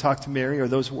 you can talk to Mary or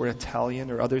those who are Italian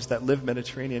or others that live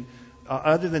Mediterranean,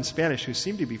 other than Spanish, who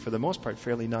seem to be, for the most part,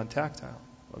 fairly non-tactile,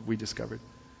 we discovered.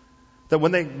 That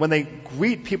when they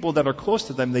greet people that are close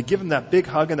to them, they give them that big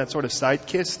hug and that sort of side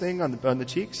kiss thing on the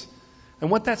cheeks. And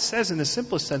what that says in the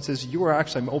simplest sense is,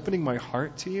 I'm opening my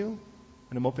heart to you,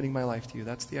 and I'm opening my life to you.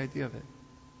 That's the idea of it.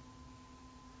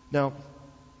 Now,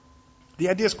 the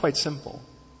idea is quite simple.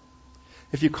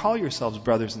 If you call yourselves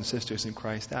brothers and sisters in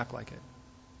Christ, act like it.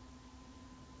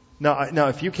 Now,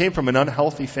 if you came from an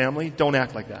unhealthy family, don't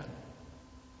act like that.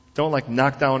 Don't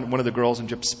knock down one of the girls and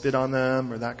just spit on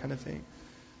them or that kind of thing.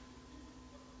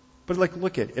 But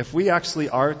look at, if we actually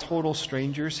are total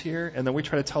strangers here, and then we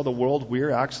try to tell the world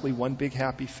we're actually one big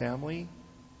happy family,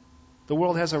 the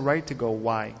world has a right to go,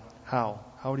 why? How?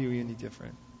 How are you any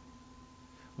different?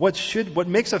 What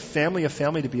makes a family,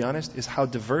 to be honest, is how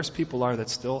diverse people are that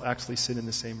still actually sit in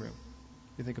the same room.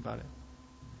 You think about it.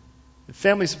 The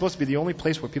family is supposed to be the only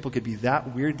place where people could be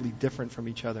that weirdly different from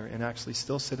each other and actually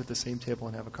still sit at the same table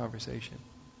and have a conversation.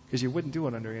 Because you wouldn't do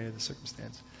it under any other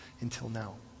circumstance until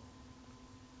now.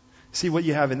 See, what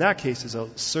you have in that case is a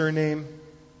surname,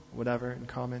 whatever, in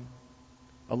common,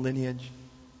 a lineage.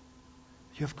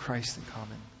 You have Christ in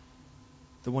common.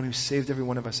 The one who saved every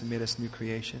one of us and made us new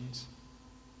creations.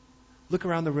 Look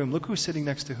around the room. Look who's sitting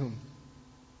next to whom.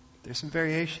 There's some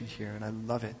variation here, and I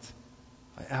love it.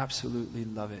 I absolutely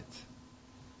love it.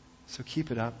 So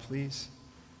keep it up, please.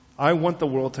 I want the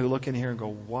world to look in here and go,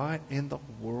 what in the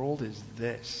world is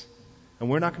this? And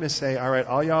we're not going to say, all right,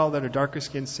 all y'all that are darker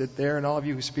skinned sit there, and all of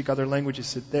you who speak other languages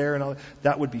sit there, and all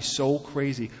that would be so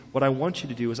crazy. What I want you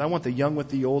to do is I want the young with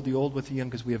the old with the young,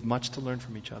 because we have much to learn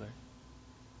from each other.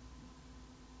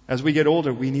 As we get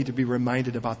older, we need to be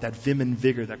reminded about that vim and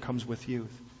vigor that comes with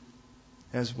youth.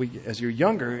 As you're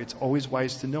younger, it's always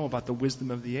wise to know about the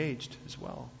wisdom of the aged as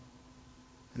well.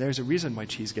 And there's a reason why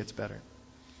cheese gets better.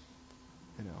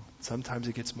 Sometimes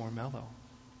it gets more mellow.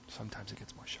 Sometimes it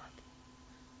gets more sharp.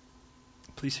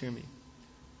 Please hear me.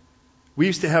 We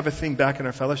used to have a thing back in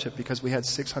our fellowship because we had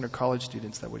 600 college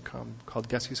students that would come called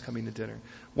Guess Who's Coming to Dinner.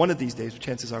 One of these days,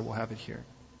 chances are we'll have it here.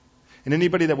 And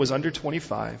anybody that was under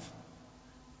 25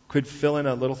 could fill in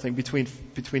a little thing between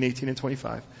 18 and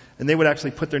 25. And they would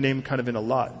actually put their name kind of in a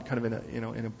lot, kind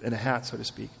of in a hat, so to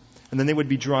speak. And then they would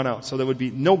be drawn out. So there would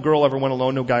be no girl ever went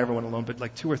alone, no guy ever went alone, but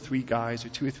like 2 or 3 guys or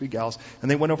 2 or 3 gals. And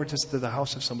they went over to the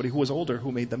house of somebody who was older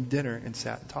who made them dinner and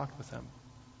sat and talked with them.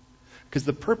 Because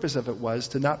the purpose of it was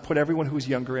to not put everyone who's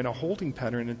younger in a holding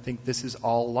pattern and think this is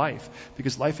all life.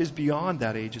 Because life is beyond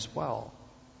that age as well.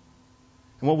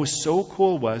 And what was so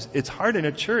cool was, it's hard in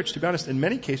a church, to be honest, in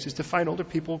many cases, to find older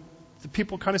people, the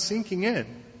people kind of sinking in.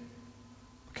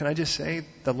 Can I just say,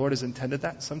 the Lord has intended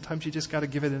that? Sometimes you just got to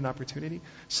give it an opportunity.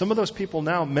 Some of those people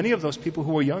now, many of those people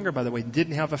who were younger, by the way,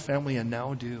 didn't have a family and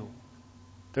now do.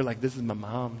 They're like, this is my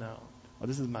mom now. Or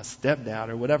this is my stepdad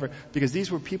or whatever. Because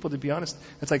these were people, to be honest,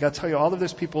 it's like, I'll tell you, all of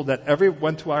those people that ever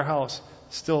went to our house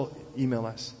still email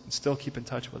us and still keep in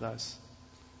touch with us.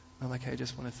 I'm like, hey, I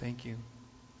just want to thank you.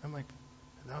 I'm like,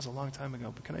 that was a long time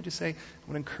ago. But can I just say,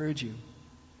 I want to encourage you.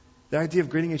 The idea of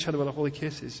greeting each other with a holy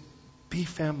kiss is be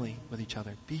family with each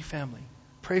other. Be family.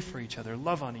 Pray for each other.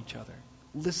 Love on each other.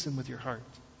 Listen with your heart.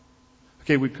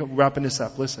 Okay, we're wrapping this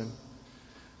up. Listen.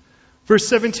 Verse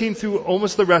 17 through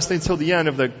almost the rest until the end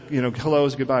of the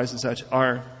hellos, goodbyes, and such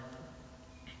are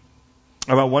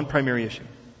about one primary issue.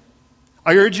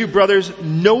 I urge you, brothers,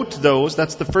 note those,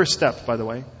 that's the first step, by the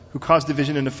way, who cause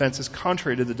division and offenses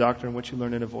contrary to the doctrine which you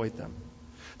learn and avoid them.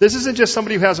 This isn't just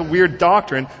somebody who has a weird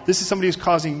doctrine. This is somebody who's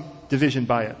causing division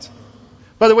by it.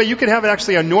 By the way, you could have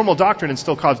actually a normal doctrine and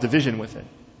still cause division with it.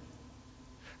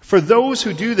 For those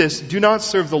who do this do not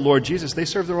serve the Lord Jesus. They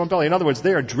serve their own belly. In other words,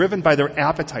 they are driven by their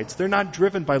appetites. They're not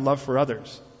driven by love for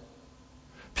others.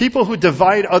 People who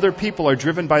divide other people are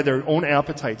driven by their own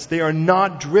appetites. They are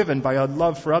not driven by a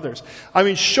love for others. I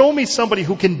mean, show me somebody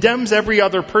who condemns every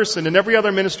other person and every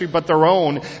other ministry but their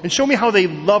own, and show me how they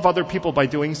love other people by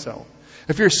doing so.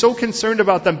 If you're so concerned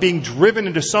about them being driven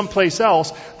into someplace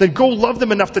else, then go love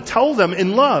them enough to tell them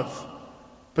in love.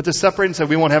 But to separate and say,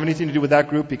 we won't have anything to do with that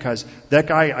group because that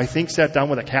guy, I think, sat down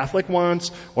with a Catholic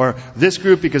once, or this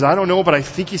group because I don't know, but I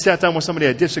think he sat down with somebody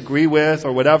I disagree with,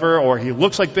 or whatever, or he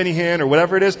looks like Benny Hinn, or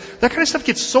whatever it is. That kind of stuff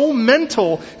gets so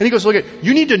mental. And he goes, look,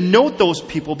 you need to note those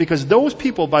people, because those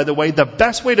people, by the way, the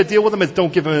best way to deal with them is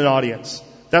don't give them an audience.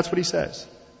 That's what he says.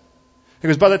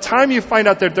 Because by the time you find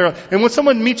out that and when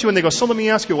someone meets you and they go, so let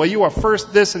me ask you, well, you are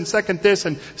first this and second this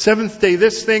and seventh day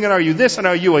this thing, and are you this, and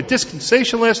are you a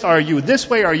dispensationalist? Are you this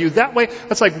way? Are you that way?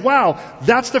 That's like, wow,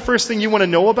 that's the first thing you want to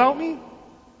know about me?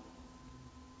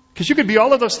 Because you could be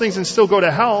all of those things and still go to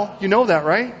hell. You know that,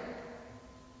 right?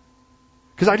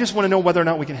 Because I just want to know whether or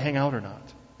not we can hang out or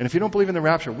not. And if you don't believe in the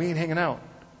rapture, we ain't hanging out.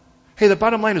 Hey, the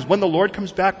bottom line is when the Lord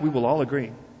comes back, we will all agree.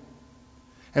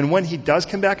 And when He does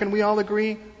come back and we all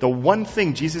agree, the one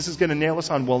thing Jesus is going to nail us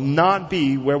on will not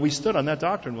be where we stood on that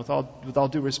doctrine, with all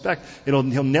due respect. He'll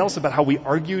nail us about how we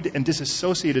argued and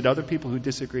disassociated other people who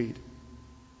disagreed.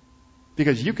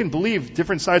 Because you can believe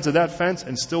different sides of that fence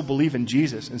and still believe in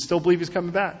Jesus and still believe He's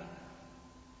coming back.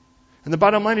 And the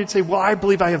bottom line, you'd say, well, I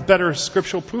believe I have better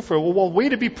scriptural proof for it. Well, way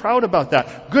to be proud about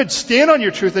that. Good, stand on your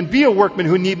truth and be a workman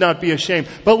who need not be ashamed.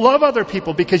 But love other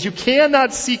people, because you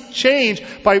cannot seek change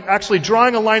by actually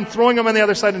drawing a line, throwing them on the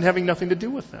other side, and having nothing to do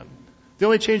with them. The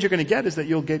only change you're going to get is that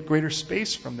you'll get greater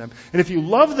space from them. And if you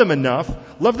love them enough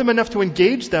to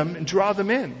engage them and draw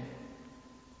them in.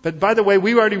 But by the way,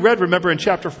 we already read, remember in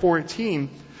chapter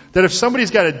 14, that if somebody's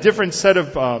got a different set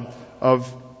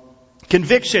of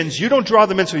convictions, you don't draw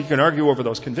them in so you can argue over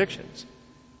those convictions.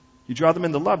 You draw them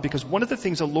into love, because one of the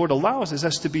things the Lord allows is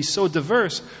us to be so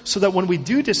diverse so that when we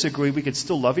do disagree, we can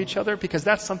still love each other, because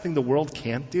that's something the world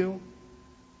can't do.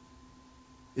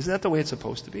 Isn't that the way it's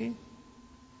supposed to be?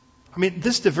 I mean,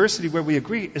 this diversity where we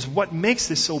agree is what makes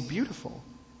this so beautiful.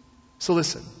 So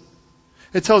listen.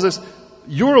 It tells us,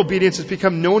 your obedience has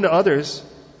become known to others,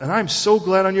 and I'm so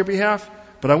glad on your behalf,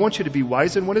 but I want you to be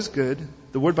wise in what is good.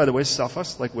 The word, by the way, is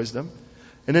sophos, like wisdom.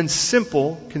 And then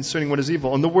simple concerning what is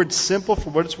evil. And the word simple, for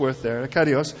what it's worth there,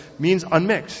 akarios, means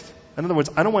unmixed. In other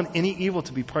words, I don't want any evil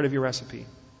to be part of your recipe.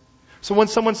 So when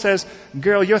someone says,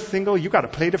 girl, you're single, you got to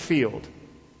play the field.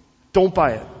 Don't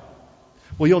buy it.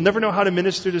 Well, you'll never know how to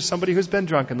minister to somebody who's been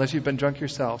drunk unless you've been drunk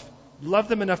yourself. Love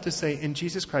them enough to say, in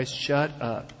Jesus Christ, shut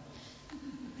up.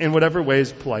 In whatever way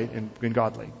is polite and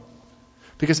godly.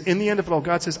 Because in the end of it all,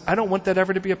 God says, I don't want that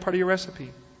ever to be a part of your recipe.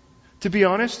 To be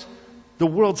honest, the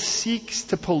world seeks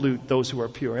to pollute those who are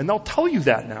pure. And they'll tell you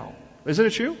that now. Isn't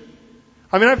it true?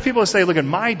 I mean, I have people that say, look,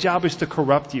 my job is to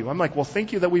corrupt you. I'm like, well,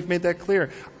 thank you that we've made that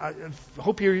clear. I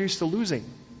hope you're used to losing.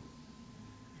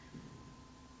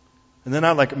 And then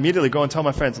I immediately go and tell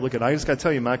my friends, look, I just got to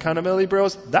tell you, my accountability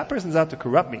bros, that person's out to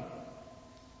corrupt me.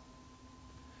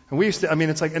 And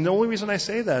and the only reason I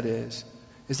say that is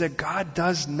that God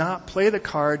does not play the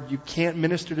card, you can't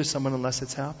minister to someone unless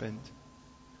it's happened.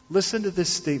 Listen to this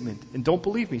statement, and don't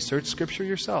believe me, search Scripture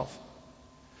yourself.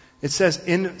 It says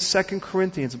in 2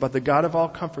 Corinthians about the God of all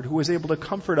comfort, who is able to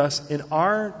comfort us in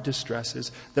our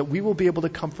distresses, that we will be able to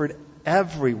comfort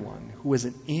everyone who is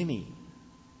in any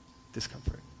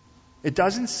discomfort. It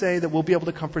doesn't say that we'll be able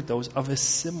to comfort those of a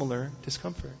similar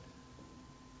discomfort.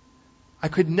 I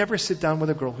could never sit down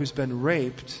with a girl who's been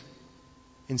raped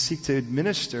and seek to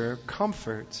administer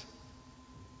comfort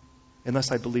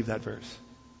unless I believe that verse.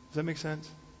 Does that make sense?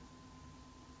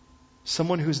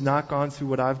 Someone who's not gone through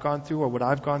what I've gone through, or what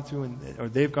I've gone through, or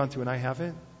they've gone through and I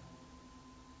haven't.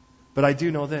 But I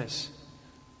do know this.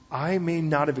 I may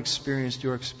not have experienced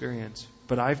your experience,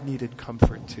 but I've needed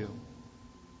comfort too.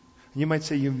 And you might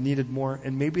say you've needed more,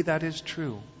 and maybe that is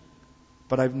true.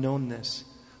 But I've known this.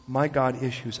 My God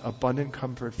issues abundant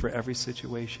comfort for every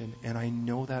situation, and I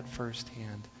know that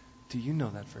firsthand. Do you know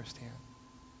that firsthand?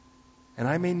 And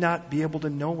I may not be able to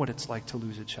know what it's like to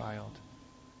lose a child.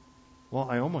 Well,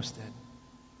 I almost did.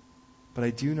 But I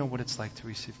do know what it's like to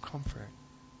receive comfort.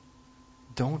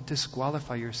 Don't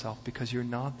disqualify yourself because you're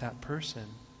not that person.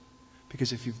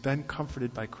 Because if you've been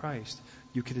comforted by Christ,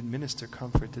 you can administer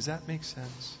comfort. Does that make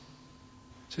sense?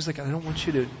 So it's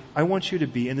I want you to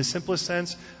be, in the simplest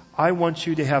sense, I want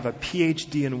you to have a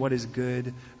PhD in what is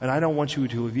good, and I don't want you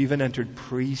to have even entered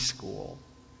preschool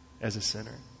as a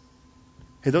sinner.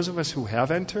 Hey, those of us who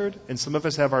have entered, and some of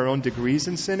us have our own degrees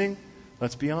in sinning,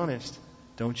 let's be honest.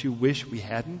 Don't you wish we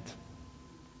hadn't?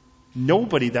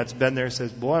 Nobody that's been there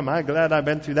says, boy, am I glad I've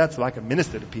been through that so I can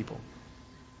minister to people.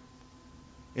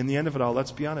 In the end of it all,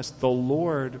 let's be honest. The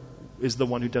Lord is the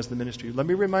one who does the ministry. Let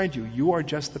me remind you, you are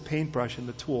just the paintbrush and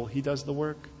the tool. He does the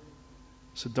work.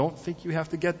 So don't think you have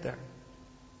to get there.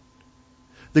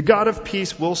 The God of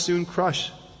peace will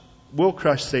crush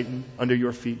Satan under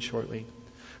your feet shortly.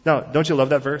 Now, don't you love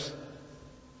that verse?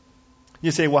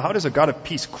 You say, well, how does a God of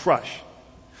peace crush?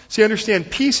 See, understand,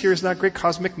 peace here is not great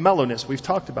cosmic mellowness. We've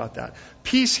talked about that.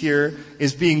 Peace here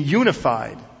is being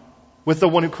unified with the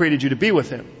one who created you to be with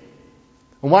him.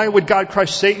 And why would God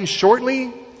crush Satan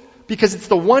shortly? Because it's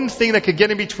the one thing that could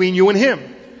get in between you and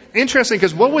him. Interesting,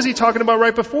 because what was he talking about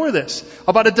right before this?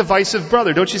 About a divisive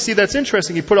brother. Don't you see that's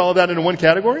interesting? He put all of that into one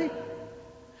category?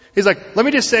 He's like, let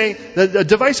me just say that a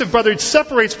divisive brother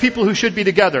separates people who should be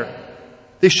together.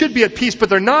 They should be at peace, but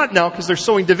they're not now because they're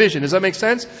sowing division. Does that make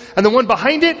sense? And the one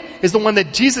behind it is the one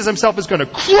that Jesus himself is going to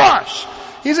crush.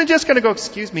 He isn't just going to go,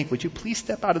 excuse me, would you please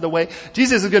step out of the way?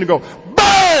 Jesus is going to go,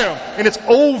 BAM! And it's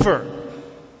over.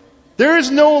 There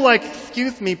is no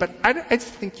excuse me, but I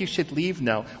think you should leave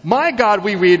now. My God,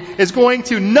 we read, is going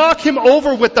to knock him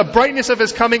over with the brightness of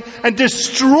his coming and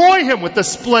destroy him with the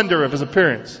splendor of his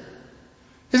appearance.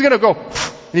 He's going to go,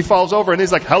 and he falls over, and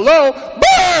he's like, hello,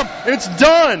 BAM! And it's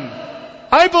done.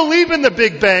 I believe in the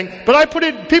Big Bang,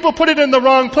 but people put it in the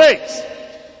wrong place.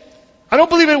 I don't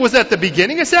believe it was at the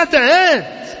beginning, it's at the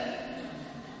end.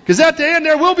 Because at the end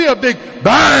there will be a big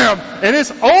BAM! And it's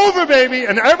over, baby,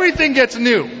 and everything gets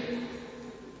new.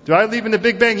 Do I believe in the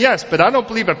Big Bang? Yes, but I don't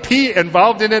believe a P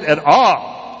involved in it at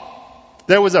all.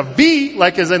 There was a V,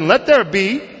 as in let there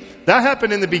be. That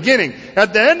happened in the beginning.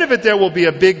 At the end of it, there will be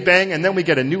a big bang, and then we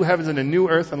get a new heavens and a new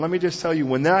earth. And let me just tell you,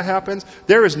 when that happens,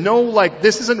 there is no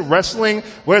this isn't wrestling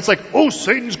where it's oh,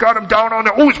 Satan's got him down on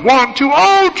it. Oh, he's 1, 2.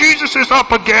 Oh, Jesus is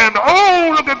up again.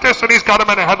 Oh, look at this. And he's got him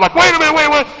in the head wait a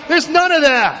minute, wait. There's none of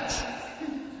that.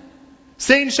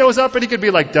 Satan shows up and he could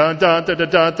be dun, dun, dun, dun,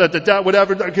 dun, dun, dun, dun,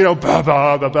 whatever, ba,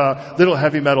 ba, ba, ba, little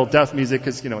heavy metal death music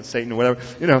because, it's Satan or whatever,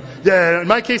 Yeah, in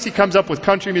my case, he comes up with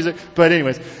country music, but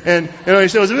anyways, and, he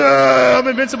shows, I'm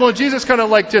invincible, and Jesus kind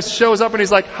of just shows up and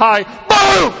he's like, hi,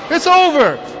 boom, it's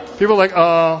over. People are like,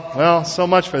 oh, well, so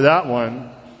much for that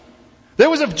one. There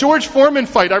was a George Foreman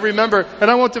fight, I remember, and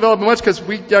I won't develop much because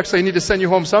we actually need to send you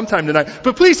home sometime tonight,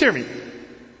 but please hear me.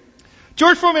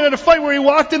 George Foreman had a fight where he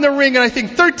walked in the ring and I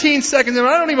think 13 seconds, and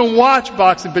I don't even watch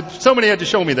boxing, but somebody had to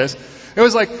show me this. It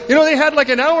was they had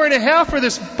an hour and a half for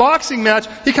this boxing match.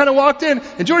 He kind of walked in,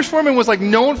 and George Foreman was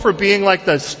known for being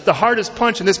the hardest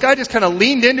punch, and this guy just kind of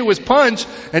leaned into his punch,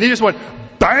 and he just went,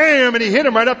 BAM! And he hit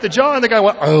him right up the jaw, and the guy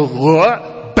went, oh,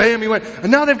 what? BAM! He went, and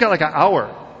now they've got an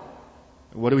hour.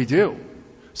 What do we do?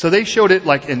 So they showed it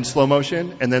like in slow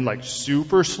motion, and then like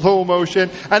super slow motion,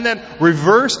 and then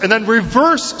reverse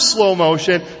slow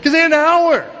motion, because they had an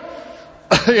hour.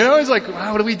 It's like,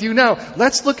 wow, what do we do now?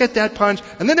 Let's look at that punch.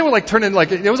 And then they were like turning,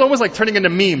 like, it was almost like turning into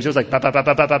memes. It was like, ba, ba, ba,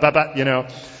 ba, ba, ba, ba, ba.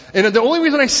 And the only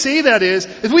reason I say that is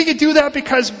we could do that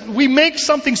because we make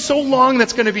something so long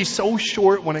that's going to be so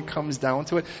short when it comes down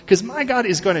to it. Because my God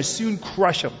is going to soon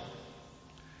crush him.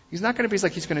 He's not going to be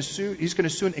like he's going to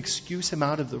soon excuse him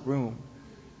out of the room.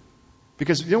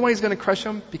 Because you know why he's going to crush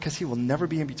him? Because he will never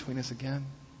be in between us again.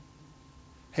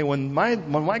 Hey, when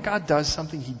my God does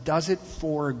something, he does it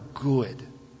for good.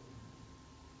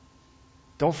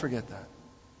 Don't forget that.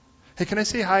 Hey, can I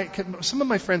say hi? Some of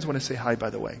my friends want to say hi, by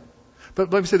the way.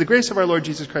 But let me say, the grace of our Lord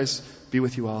Jesus Christ be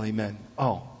with you all. Amen.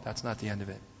 Oh, that's not the end of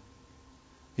it.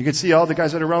 You can see all the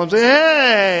guys that are around him say,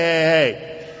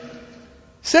 hey,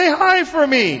 say hi for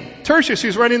me. Tertius,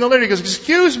 who's writing the letter, he goes,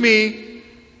 excuse me,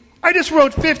 I just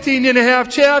wrote 15 and a half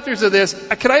chapters of this.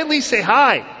 Can I at least say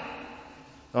hi?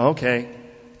 Okay.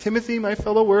 Timothy, my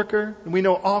fellow worker, and we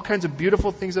know all kinds of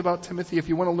beautiful things about Timothy. If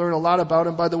you want to learn a lot about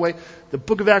him, by the way, the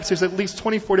book of Acts, there's at least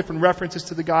 24 different references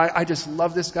to the guy. I just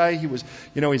love this guy. He was,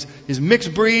 he's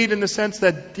mixed breed in the sense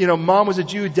that, mom was a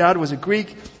Jew, dad was a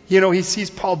Greek. He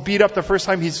sees Paul beat up the first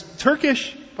time. He's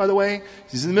Turkish, by the way.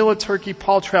 He's in the middle of Turkey.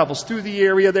 Paul travels through the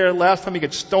area there. Last time he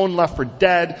gets stoned, left for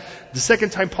dead. The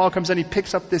second time Paul comes in, he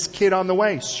picks up this kid on the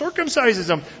way, circumcises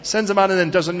him, sends him out, and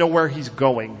then doesn't know where he's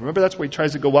going. Remember, that's where he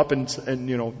tries to go up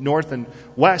and north and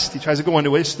west. He tries to go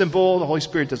into Istanbul. The Holy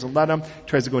Spirit doesn't let him. He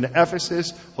tries to go into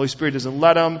Ephesus. The Holy Spirit doesn't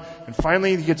let him. And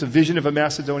finally, he gets a vision of a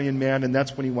Macedonian man, and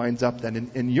that's when he winds up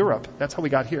then in Europe. That's how we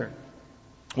got here.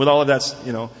 With all of that's,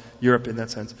 Europe in that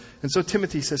sense. And so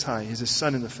Timothy says hi. He's a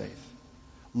son in the faith.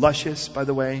 Luscious, by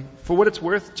the way. For what it's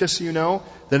worth, just so you know,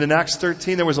 that in Acts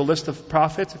 13 there was a list of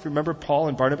prophets. If you remember, Paul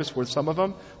and Barnabas were some of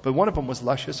them, but one of them was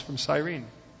Luscious from Cyrene.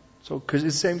 So, because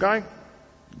it's the same guy,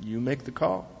 you make the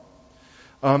call.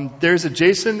 There's a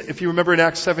Jason, if you remember in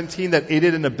Acts 17, that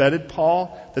aided and abetted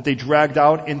Paul, that they dragged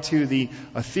out into the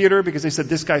theater because they said,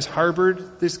 this guy's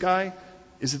harbored this guy.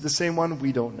 Is it the same one?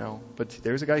 We don't know. But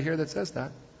there's a guy here that says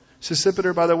that.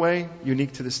 Sosipater, by the way,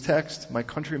 unique to this text, my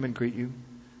countrymen greet you.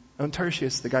 And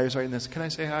Tertius, the guy who's writing this, can I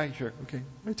say hi? Sure, okay.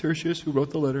 Hi, Tertius, who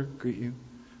wrote the letter, greet you.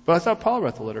 But I thought Paul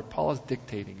wrote the letter. Paul is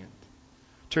dictating it.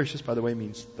 Tertius, by the way,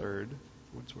 means third,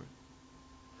 for what it's worth.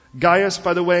 Gaius,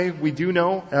 by the way, we do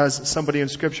know as somebody in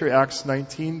Scripture, Acts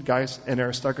 19, Gaius and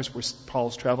Aristarchus were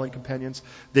Paul's traveling companions.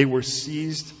 They were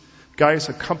seized. Gaius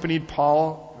accompanied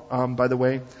Paul, by the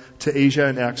way, to Asia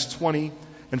in Acts 20.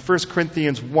 In 1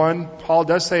 Corinthians 1, Paul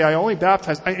does say, I only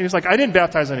baptized, he's like, I didn't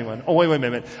baptize anyone. Oh, wait a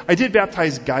minute. I did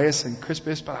baptize Gaius and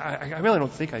Crispus, but I really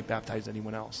don't think I baptized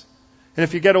anyone else. And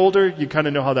if you get older, you kind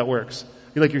of know how that works.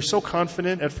 You're so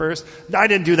confident at first. I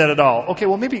didn't do that at all. Okay,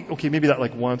 well maybe that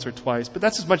like once or twice, but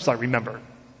that's as much as I remember.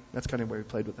 That's kind of where we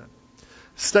played with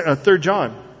that. 3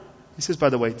 John, he says, by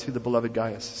the way, to the beloved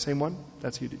Gaius. Same one?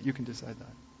 That's you can decide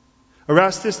that.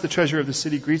 Erastus, the treasurer of the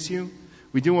city, greets you.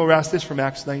 We do Erastus from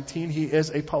Acts 19. He is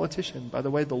a politician. By the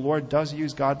way, the Lord does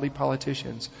use godly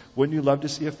politicians. Wouldn't you love to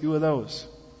see a few of those?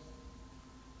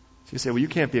 So you say, well, you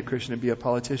can't be a Christian and be a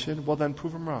politician. Well, then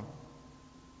prove him wrong.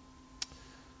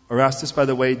 Erastus, by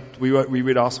the way, we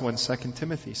read also in 2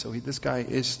 Timothy. So this guy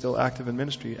is still active in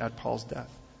ministry at Paul's death.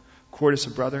 Quartus,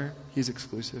 a brother, he's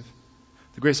exclusive.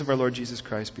 The grace of our Lord Jesus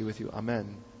Christ be with you.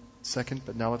 Amen. Second,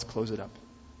 but now let's close it up,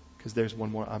 because there's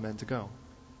one more amen to go.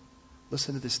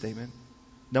 Listen to this statement.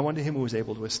 Now unto him who was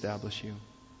able to establish you,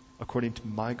 according to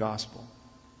my gospel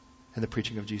and the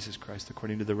preaching of Jesus Christ,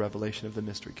 according to the revelation of the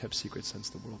mystery kept secret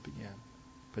since the world began,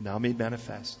 but now made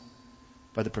manifest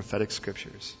by the prophetic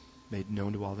scriptures, made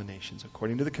known to all the nations,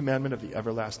 according to the commandment of the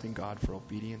everlasting God for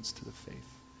obedience to the faith.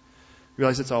 You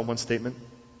realize it's all one statement?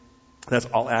 That's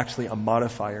all actually a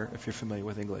modifier, if you're familiar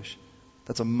with English.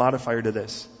 That's a modifier to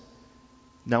this.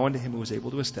 Now unto him who was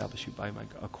able to establish you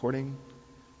according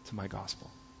to my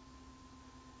gospel.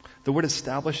 The word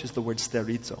establish is the word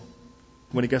sterizo.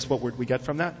 Want to guess what word we get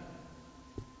from that?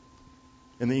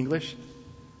 In the English?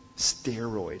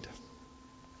 Steroid.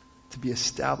 To be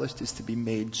established is to be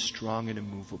made strong and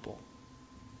immovable.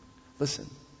 Listen,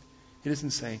 he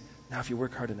doesn't say, now if you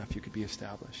work hard enough, you could be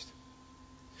established.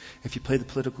 If you play the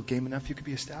political game enough, you could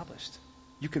be established.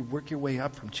 You could work your way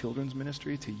up from children's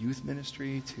ministry to youth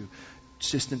ministry to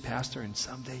assistant pastor, and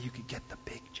someday you could get the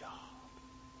big job.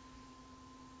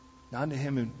 Now unto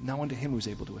him who's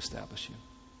able to establish you.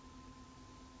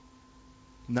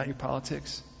 Not your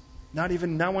politics. Not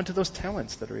even now unto those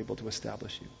talents that are able to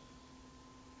establish you.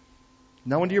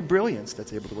 Now unto your brilliance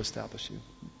that's able to establish you.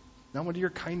 Now unto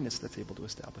your kindness that's able to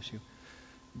establish you.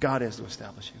 God is to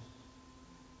establish you.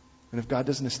 And if God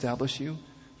doesn't establish you,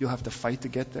 you'll have to fight to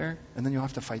get there, and then you'll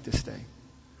have to fight to stay.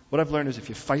 What I've learned is if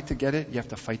you fight to get it, you have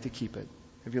to fight to keep it.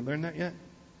 Have you learned that yet?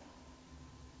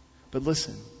 But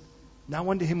listen, now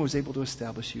unto him who was able to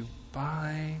establish you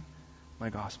by my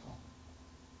gospel.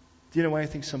 Do you know why I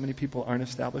think so many people aren't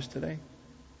established today?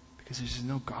 Because there's just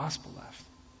no gospel left.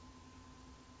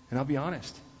 And I'll be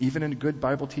honest, even in good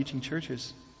Bible teaching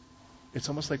churches, it's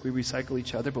almost like we recycle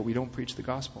each other, but we don't preach the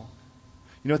gospel.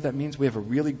 You know what that means? We have a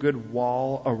really good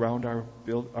wall around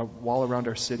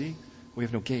our city. We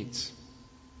have no gates.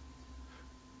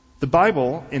 The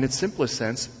Bible, in its simplest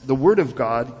sense, the Word of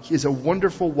God, is a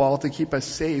wonderful wall to keep us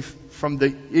safe from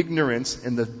the ignorance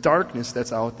and the darkness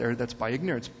that's out there that's by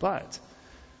ignorance. But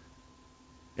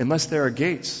unless there are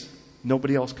gates,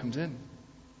 nobody else comes in.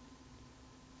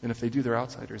 And if they do, they're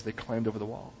outsiders. They climbed over the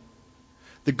wall.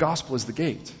 The gospel is the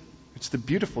gate. It's the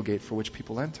beautiful gate for which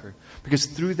people enter. Because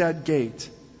through that gate,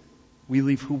 we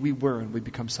leave who we were and we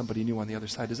become somebody new on the other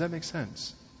side. Does that make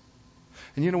sense?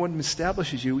 And you know what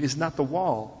establishes you is not the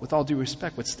wall. With all due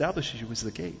respect, what establishes you is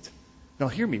the gate. Now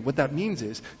hear me. What that means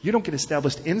is you don't get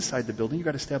established inside the building. You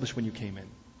got established when you came in.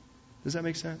 Does that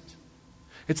make sense?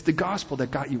 It's the gospel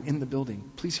that got you in the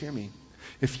building. Please hear me.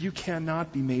 If you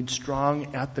cannot be made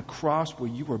strong at the cross where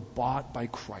you were bought by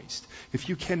Christ, if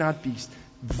you cannot be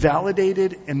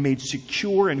validated and made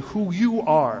secure in who you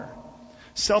are,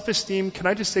 self-esteem, can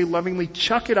I just say lovingly,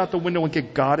 chuck it out the window and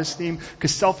get God-esteem.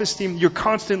 Because self-esteem, you're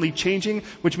constantly changing,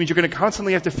 which means you're going to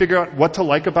constantly have to figure out what to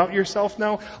like about yourself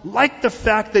now. Like the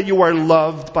fact that you are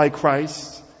loved by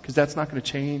Christ, because that's not going to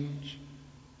change.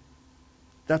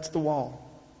 That's the wall.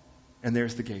 And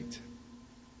there's the gate.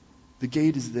 The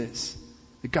gate is this.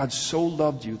 That God so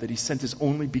loved you that he sent his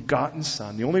only begotten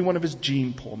Son, the only one of his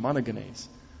gene pool, monogenes,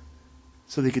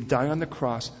 so that he could die on the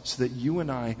cross so that you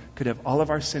and I could have all of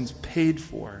our sins paid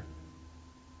for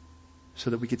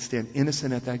so that we could stand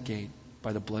innocent at that gate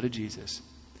by the blood of Jesus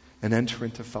and enter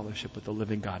into fellowship with the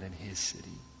living God in his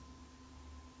city.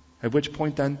 At which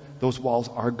point then, those walls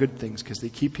are good things because they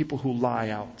keep people who lie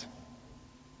out.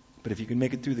 But if you can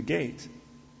make it through the gate,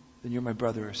 then you're my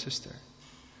brother or sister.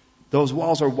 Those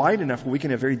walls are wide enough where we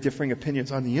can have very differing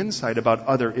opinions on the inside about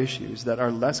other issues that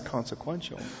are less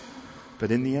consequential.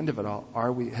 But in the end of it all,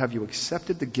 have you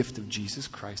accepted the gift of Jesus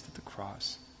Christ at the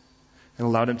cross and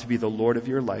allowed him to be the Lord of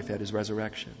your life at his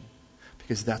resurrection?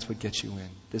 Because that's what gets you in.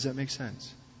 Does that make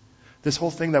sense? This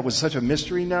whole thing that was such a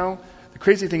mystery now, the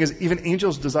crazy thing is even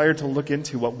angels desire to look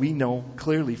into what we know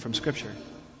clearly from Scripture.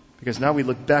 Because now we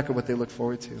look back at what they look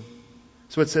forward to.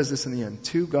 So it says this in the end.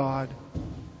 To God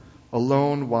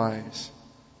alone wise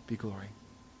be glory.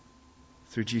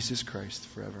 Through Jesus Christ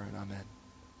forever and amen.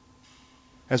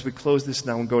 As we close this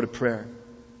now and go to prayer,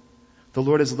 the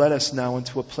Lord has led us now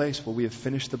into a place where we have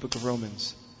finished the book of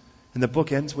Romans. And the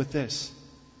book ends with this.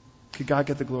 Could God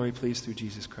get the glory, please, through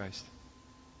Jesus Christ?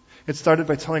 It started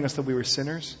by telling us that we were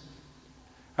sinners,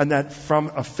 and that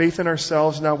from a faith in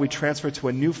ourselves now we transfer to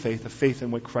a new faith, a faith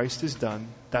in what Christ has done.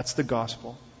 That's the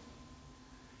gospel.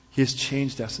 He has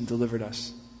changed us and delivered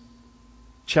us.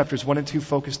 Chapters 1 and 2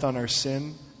 focused on our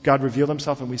sin. God revealed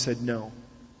himself and we said no.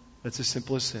 That's as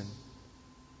simple as sin.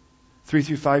 3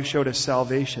 through 5 showed us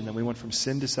salvation, and we went from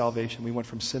sin to salvation. We went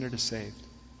from sinner to saved.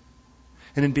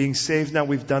 And in being saved now,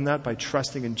 we've done that by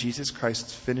trusting in Jesus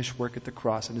Christ's finished work at the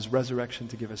cross and his resurrection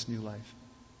to give us new life.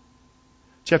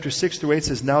 Chapter 6 through 8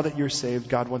 says, now that you're saved,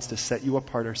 God wants to set you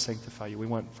apart or sanctify you. We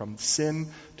went from sin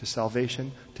to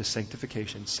salvation to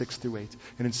sanctification, 6 through 8.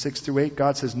 And in 6 through 8,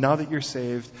 God says, now that you're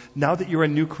saved, now that you're a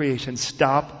new creation,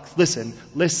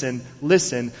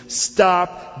 listen,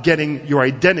 stop getting your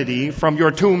identity from your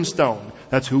tombstone.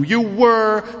 That's who you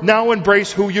were. Now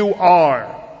embrace who you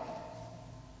are.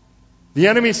 The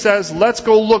enemy says, let's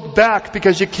go look back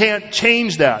because you can't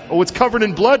change that. Oh, it's covered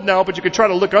in blood now, but you can try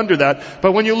to look under that.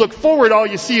 But when you look forward, all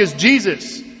you see is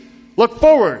Jesus. Look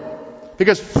forward.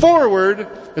 Because forward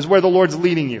is where the Lord's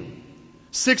leading you.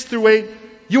 6 through 8,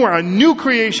 you are a new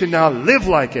creation now. Live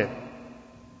like it.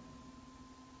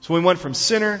 So we went from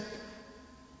sinner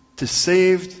to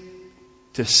saved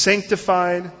to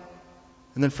sanctified.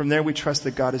 And then from there we trust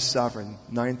that God is sovereign,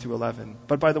 9 through 11.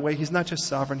 But by the way, he's not just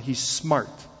sovereign, he's smart.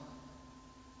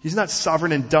 He's not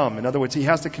sovereign and dumb. In other words, he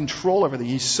has to control everything.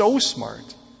 He's so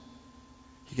smart.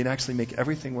 He can actually make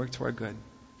everything work to our good,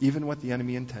 even what the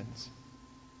enemy intends.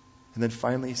 And then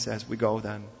finally he says, we go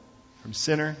then from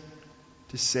sinner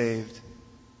to saved,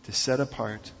 to set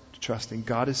apart, to trusting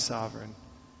God is sovereign,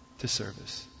 to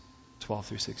service, 12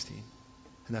 through 16.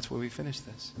 And that's where we finish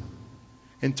this.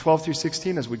 In 12 through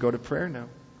 16, as we go to prayer now,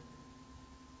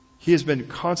 he has been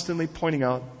constantly pointing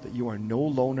out that you are no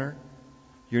loner.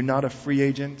 You're not a free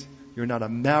agent. You're not a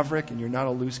maverick and you're not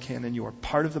a loose cannon. You are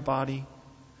part of the body.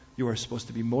 You are supposed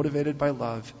to be motivated by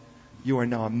love. You are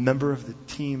now a member of the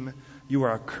team. You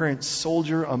are a current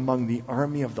soldier among the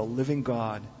army of the living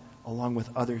God, along with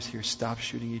others here. Stop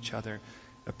shooting each other.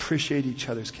 Appreciate each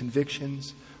other's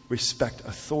convictions. Respect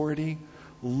authority.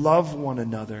 Love one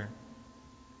another.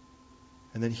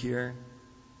 And then here,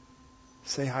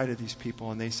 say hi to these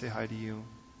people and they say hi to you.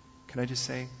 Can I just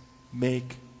say,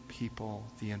 make people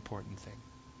the important thing.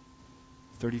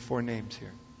 34 names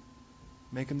here.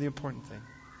 Make them the important thing.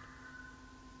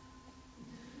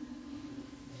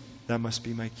 That must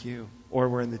be my cue. Or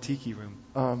we're in the tiki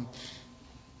room.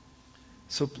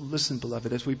 So listen,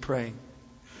 beloved, as we pray,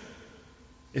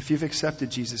 if you've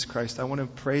accepted Jesus Christ, I want to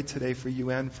pray today for you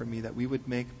and for me that we would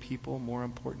make people more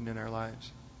important in our lives.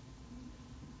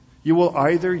 You will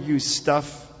either use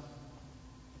stuff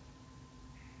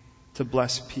to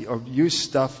bless people, or use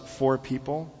stuff for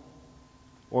people,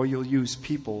 or you'll use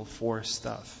people for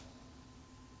stuff.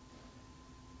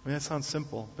 I mean, that sounds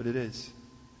simple, but it is.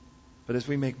 But as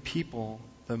we make people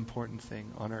the important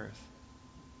thing on earth,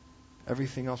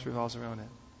 everything else revolves around it.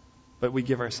 But we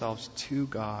give ourselves to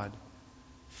God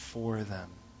for them.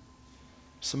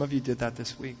 Some of you did that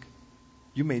this week.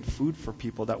 You made food for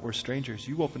people that were strangers.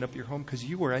 You opened up your home because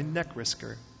you were a neck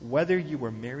risker, whether you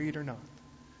were married or not.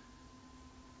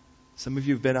 Some of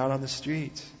you have been out on the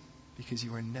streets because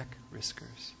you are neck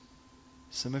riskers.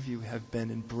 Some of you have been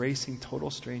embracing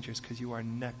total strangers because you are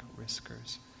neck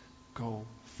riskers. Go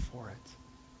for it.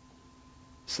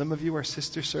 Some of you are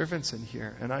sister servants in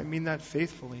here, and I mean that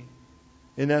faithfully.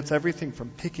 And that's everything from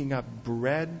picking up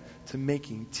bread to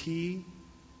making tea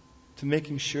to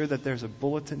making sure that there's a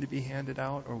bulletin to be handed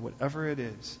out or whatever it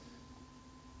is.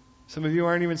 Some of you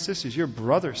aren't even sisters. You're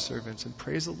brother servants, and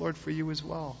praise the Lord for you as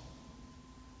well.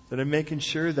 That are making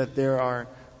sure that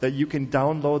that you can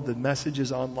download the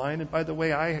messages online. And by the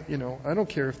way, I don't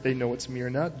care if they know it's me or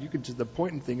not. The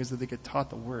important thing is that they get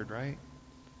taught the word, right?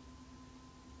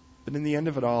 But in the end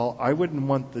of it all, I wouldn't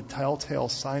want the telltale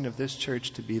sign of this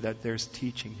church to be that there's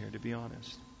teaching here, to be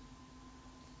honest.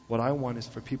 What I want is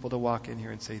for people to walk in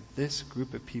here and say, this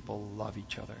group of people love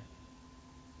each other.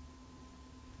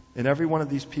 In every one of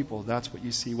these people, that's what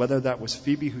you see. Whether that was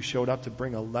Phoebe who showed up to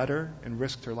bring a letter and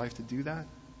risked her life to do that,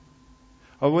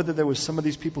 or whether there was some of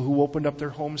these people who opened up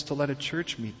their homes to let a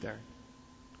church meet there,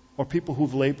 or people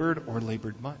who've labored or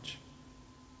labored much.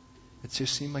 It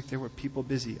just seemed like there were people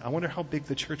busy. I wonder how big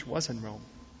the church was in Rome.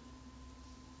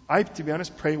 I, to be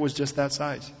honest, pray it was just that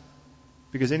size.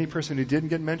 Because any person who didn't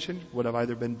get mentioned would have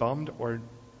either been bummed or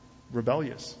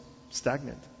rebellious,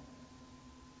 stagnant.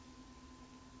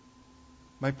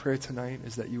 My prayer tonight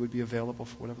is that you would be available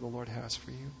for whatever the Lord has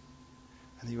for you.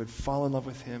 And that you would fall in love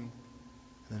with Him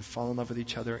and then fall in love with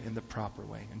each other in the proper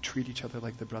way and treat each other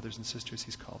like the brothers and sisters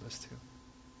He's called us to.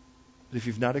 But if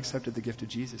you've not accepted the gift of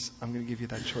Jesus, I'm going to give you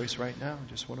that choice right now. I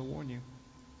just want to warn you.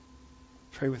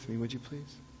 Pray with me, would you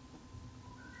please?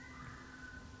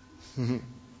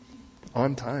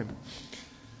 On time.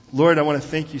 Lord, I want to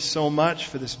thank you so much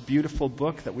for this beautiful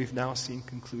book that we've now seen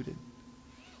concluded.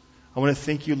 I want to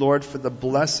thank you, Lord, for the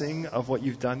blessing of what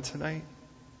you've done tonight.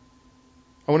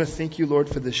 I want to thank you, Lord,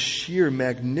 for the sheer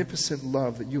magnificent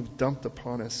love that you've dumped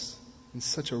upon us in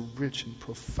such a rich and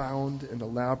profound and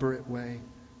elaborate way,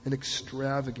 an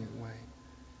extravagant way.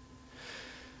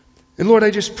 And Lord,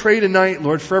 I just pray tonight,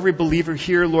 Lord, for every believer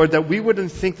here, Lord, that we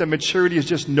wouldn't think that maturity is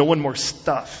just knowing more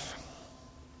stuff.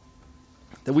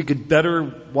 That we could better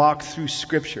walk through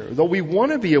Scripture. Though we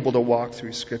want to be able to walk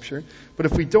through Scripture, but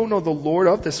if we don't know the Lord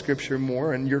of the Scripture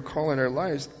more and your call in our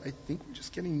lives, I think we're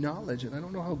just getting knowledge, and I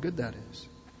don't know how good that is.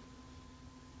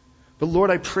 But Lord,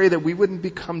 I pray that we wouldn't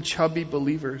become chubby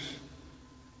believers.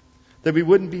 That we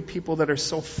wouldn't be people that are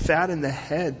so fat in the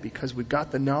head because we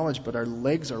got the knowledge, but our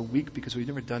legs are weak because we've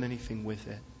never done anything with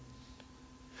it.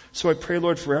 So I pray,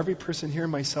 Lord, for every person here,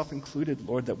 myself included,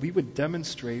 Lord, that we would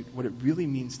demonstrate what it really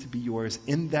means to be yours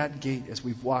in that gate as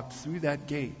we've walked through that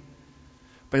gate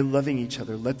by loving each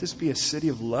other. Let this be a city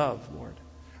of love, Lord.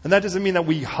 And that doesn't mean that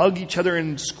we hug each other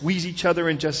and squeeze each other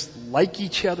and just like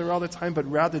each other all the time, but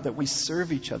rather that we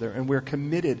serve each other and we're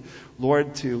committed,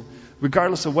 Lord, to,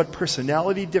 regardless of what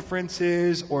personality difference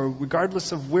is or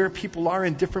regardless of where people are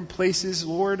in different places,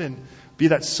 Lord, and be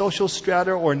that social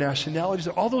strata or nationalities,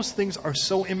 all those things are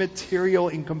so immaterial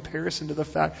in comparison to the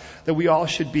fact that we all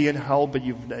should be in hell, but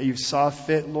you saw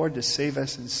fit, Lord, to save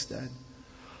us instead.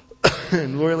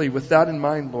 And Lord, with that in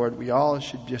mind, Lord, we all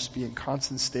should just be in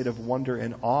constant state of wonder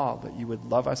and awe that you would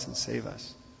love us and save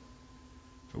us,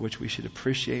 for which we should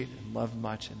appreciate and love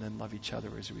much and then love each other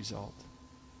as a result.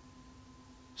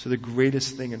 So the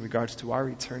greatest thing in regards to our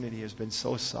eternity has been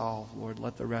so solved. Lord,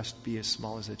 let the rest be as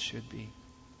small as it should be.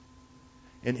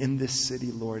 And in this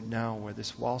city, Lord, now where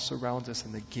this wall surrounds us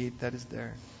and the gate that is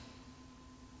there,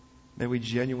 may we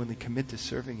genuinely commit to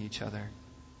serving each other.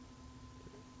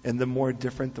 And the more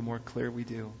different, the more clear we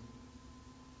do.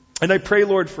 And I pray,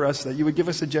 Lord, for us that you would give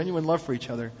us a genuine love for each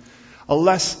other, a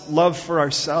less love for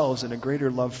ourselves and a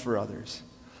greater love for others,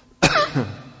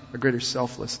 a greater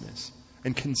selflessness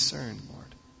and concern, Lord.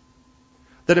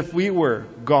 That if we were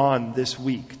gone this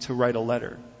week to write a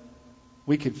letter,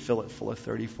 we could fill it full of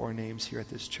 34 names here at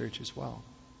this church as well.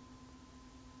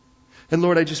 And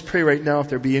Lord, I just pray right now, if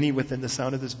there be any within the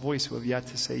sound of this voice who have yet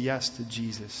to say yes to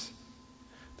Jesus,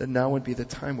 that now would be the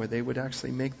time where they would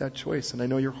actually make that choice. And I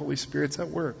know your Holy Spirit's at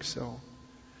work, so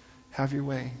have your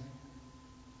way.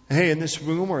 Hey, in this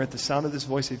room or at the sound of this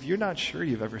voice, if you're not sure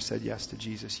you've ever said yes to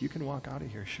Jesus, you can walk out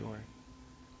of here sure.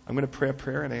 I'm going to pray a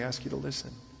prayer and I ask you to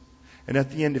listen. And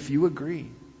at the end, if you agree,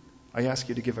 I ask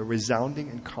you to give a resounding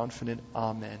and confident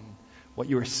amen. What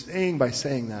you are saying by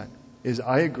saying that is,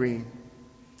 I agree.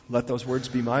 Let those words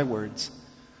be my words.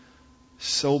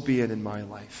 So be it in my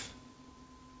life.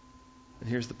 And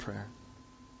here's the prayer.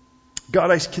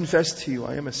 God, I confess to you,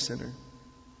 I am a sinner.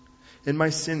 And my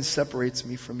sin separates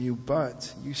me from you,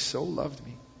 but you so loved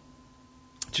me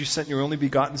that you sent your only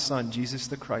begotten Son, Jesus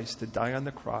the Christ, to die on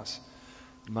the cross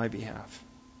on my behalf.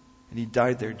 And he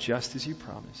died there just as you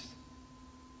promised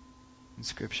in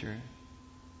Scripture,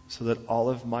 so that all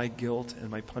of my guilt and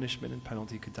my punishment and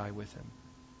penalty could die with him.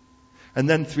 And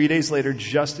then 3 days later,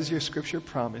 just as your Scripture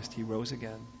promised, he rose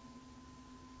again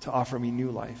to offer me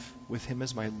new life with him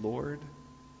as my Lord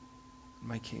and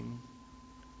my King,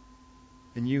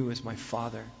 and you as my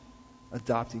Father,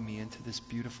 adopting me into this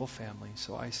beautiful family.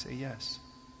 So I say yes.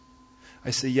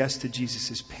 I say yes to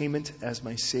Jesus' payment as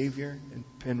my Savior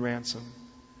and ransom.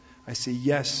 I say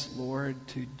yes, Lord,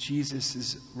 to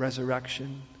Jesus'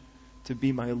 resurrection to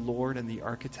be my Lord and the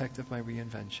architect of my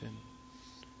reinvention.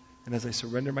 And as I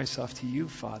surrender myself to you,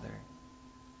 Father,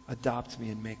 adopt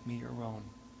me and make me your own.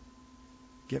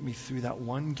 Get me through that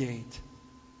one gate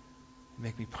and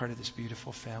make me part of this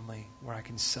beautiful family where I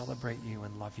can celebrate you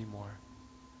and love you more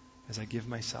as I give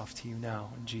myself to you now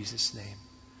in Jesus' name.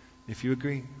 If you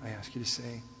agree, I ask you to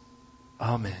say,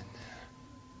 Amen.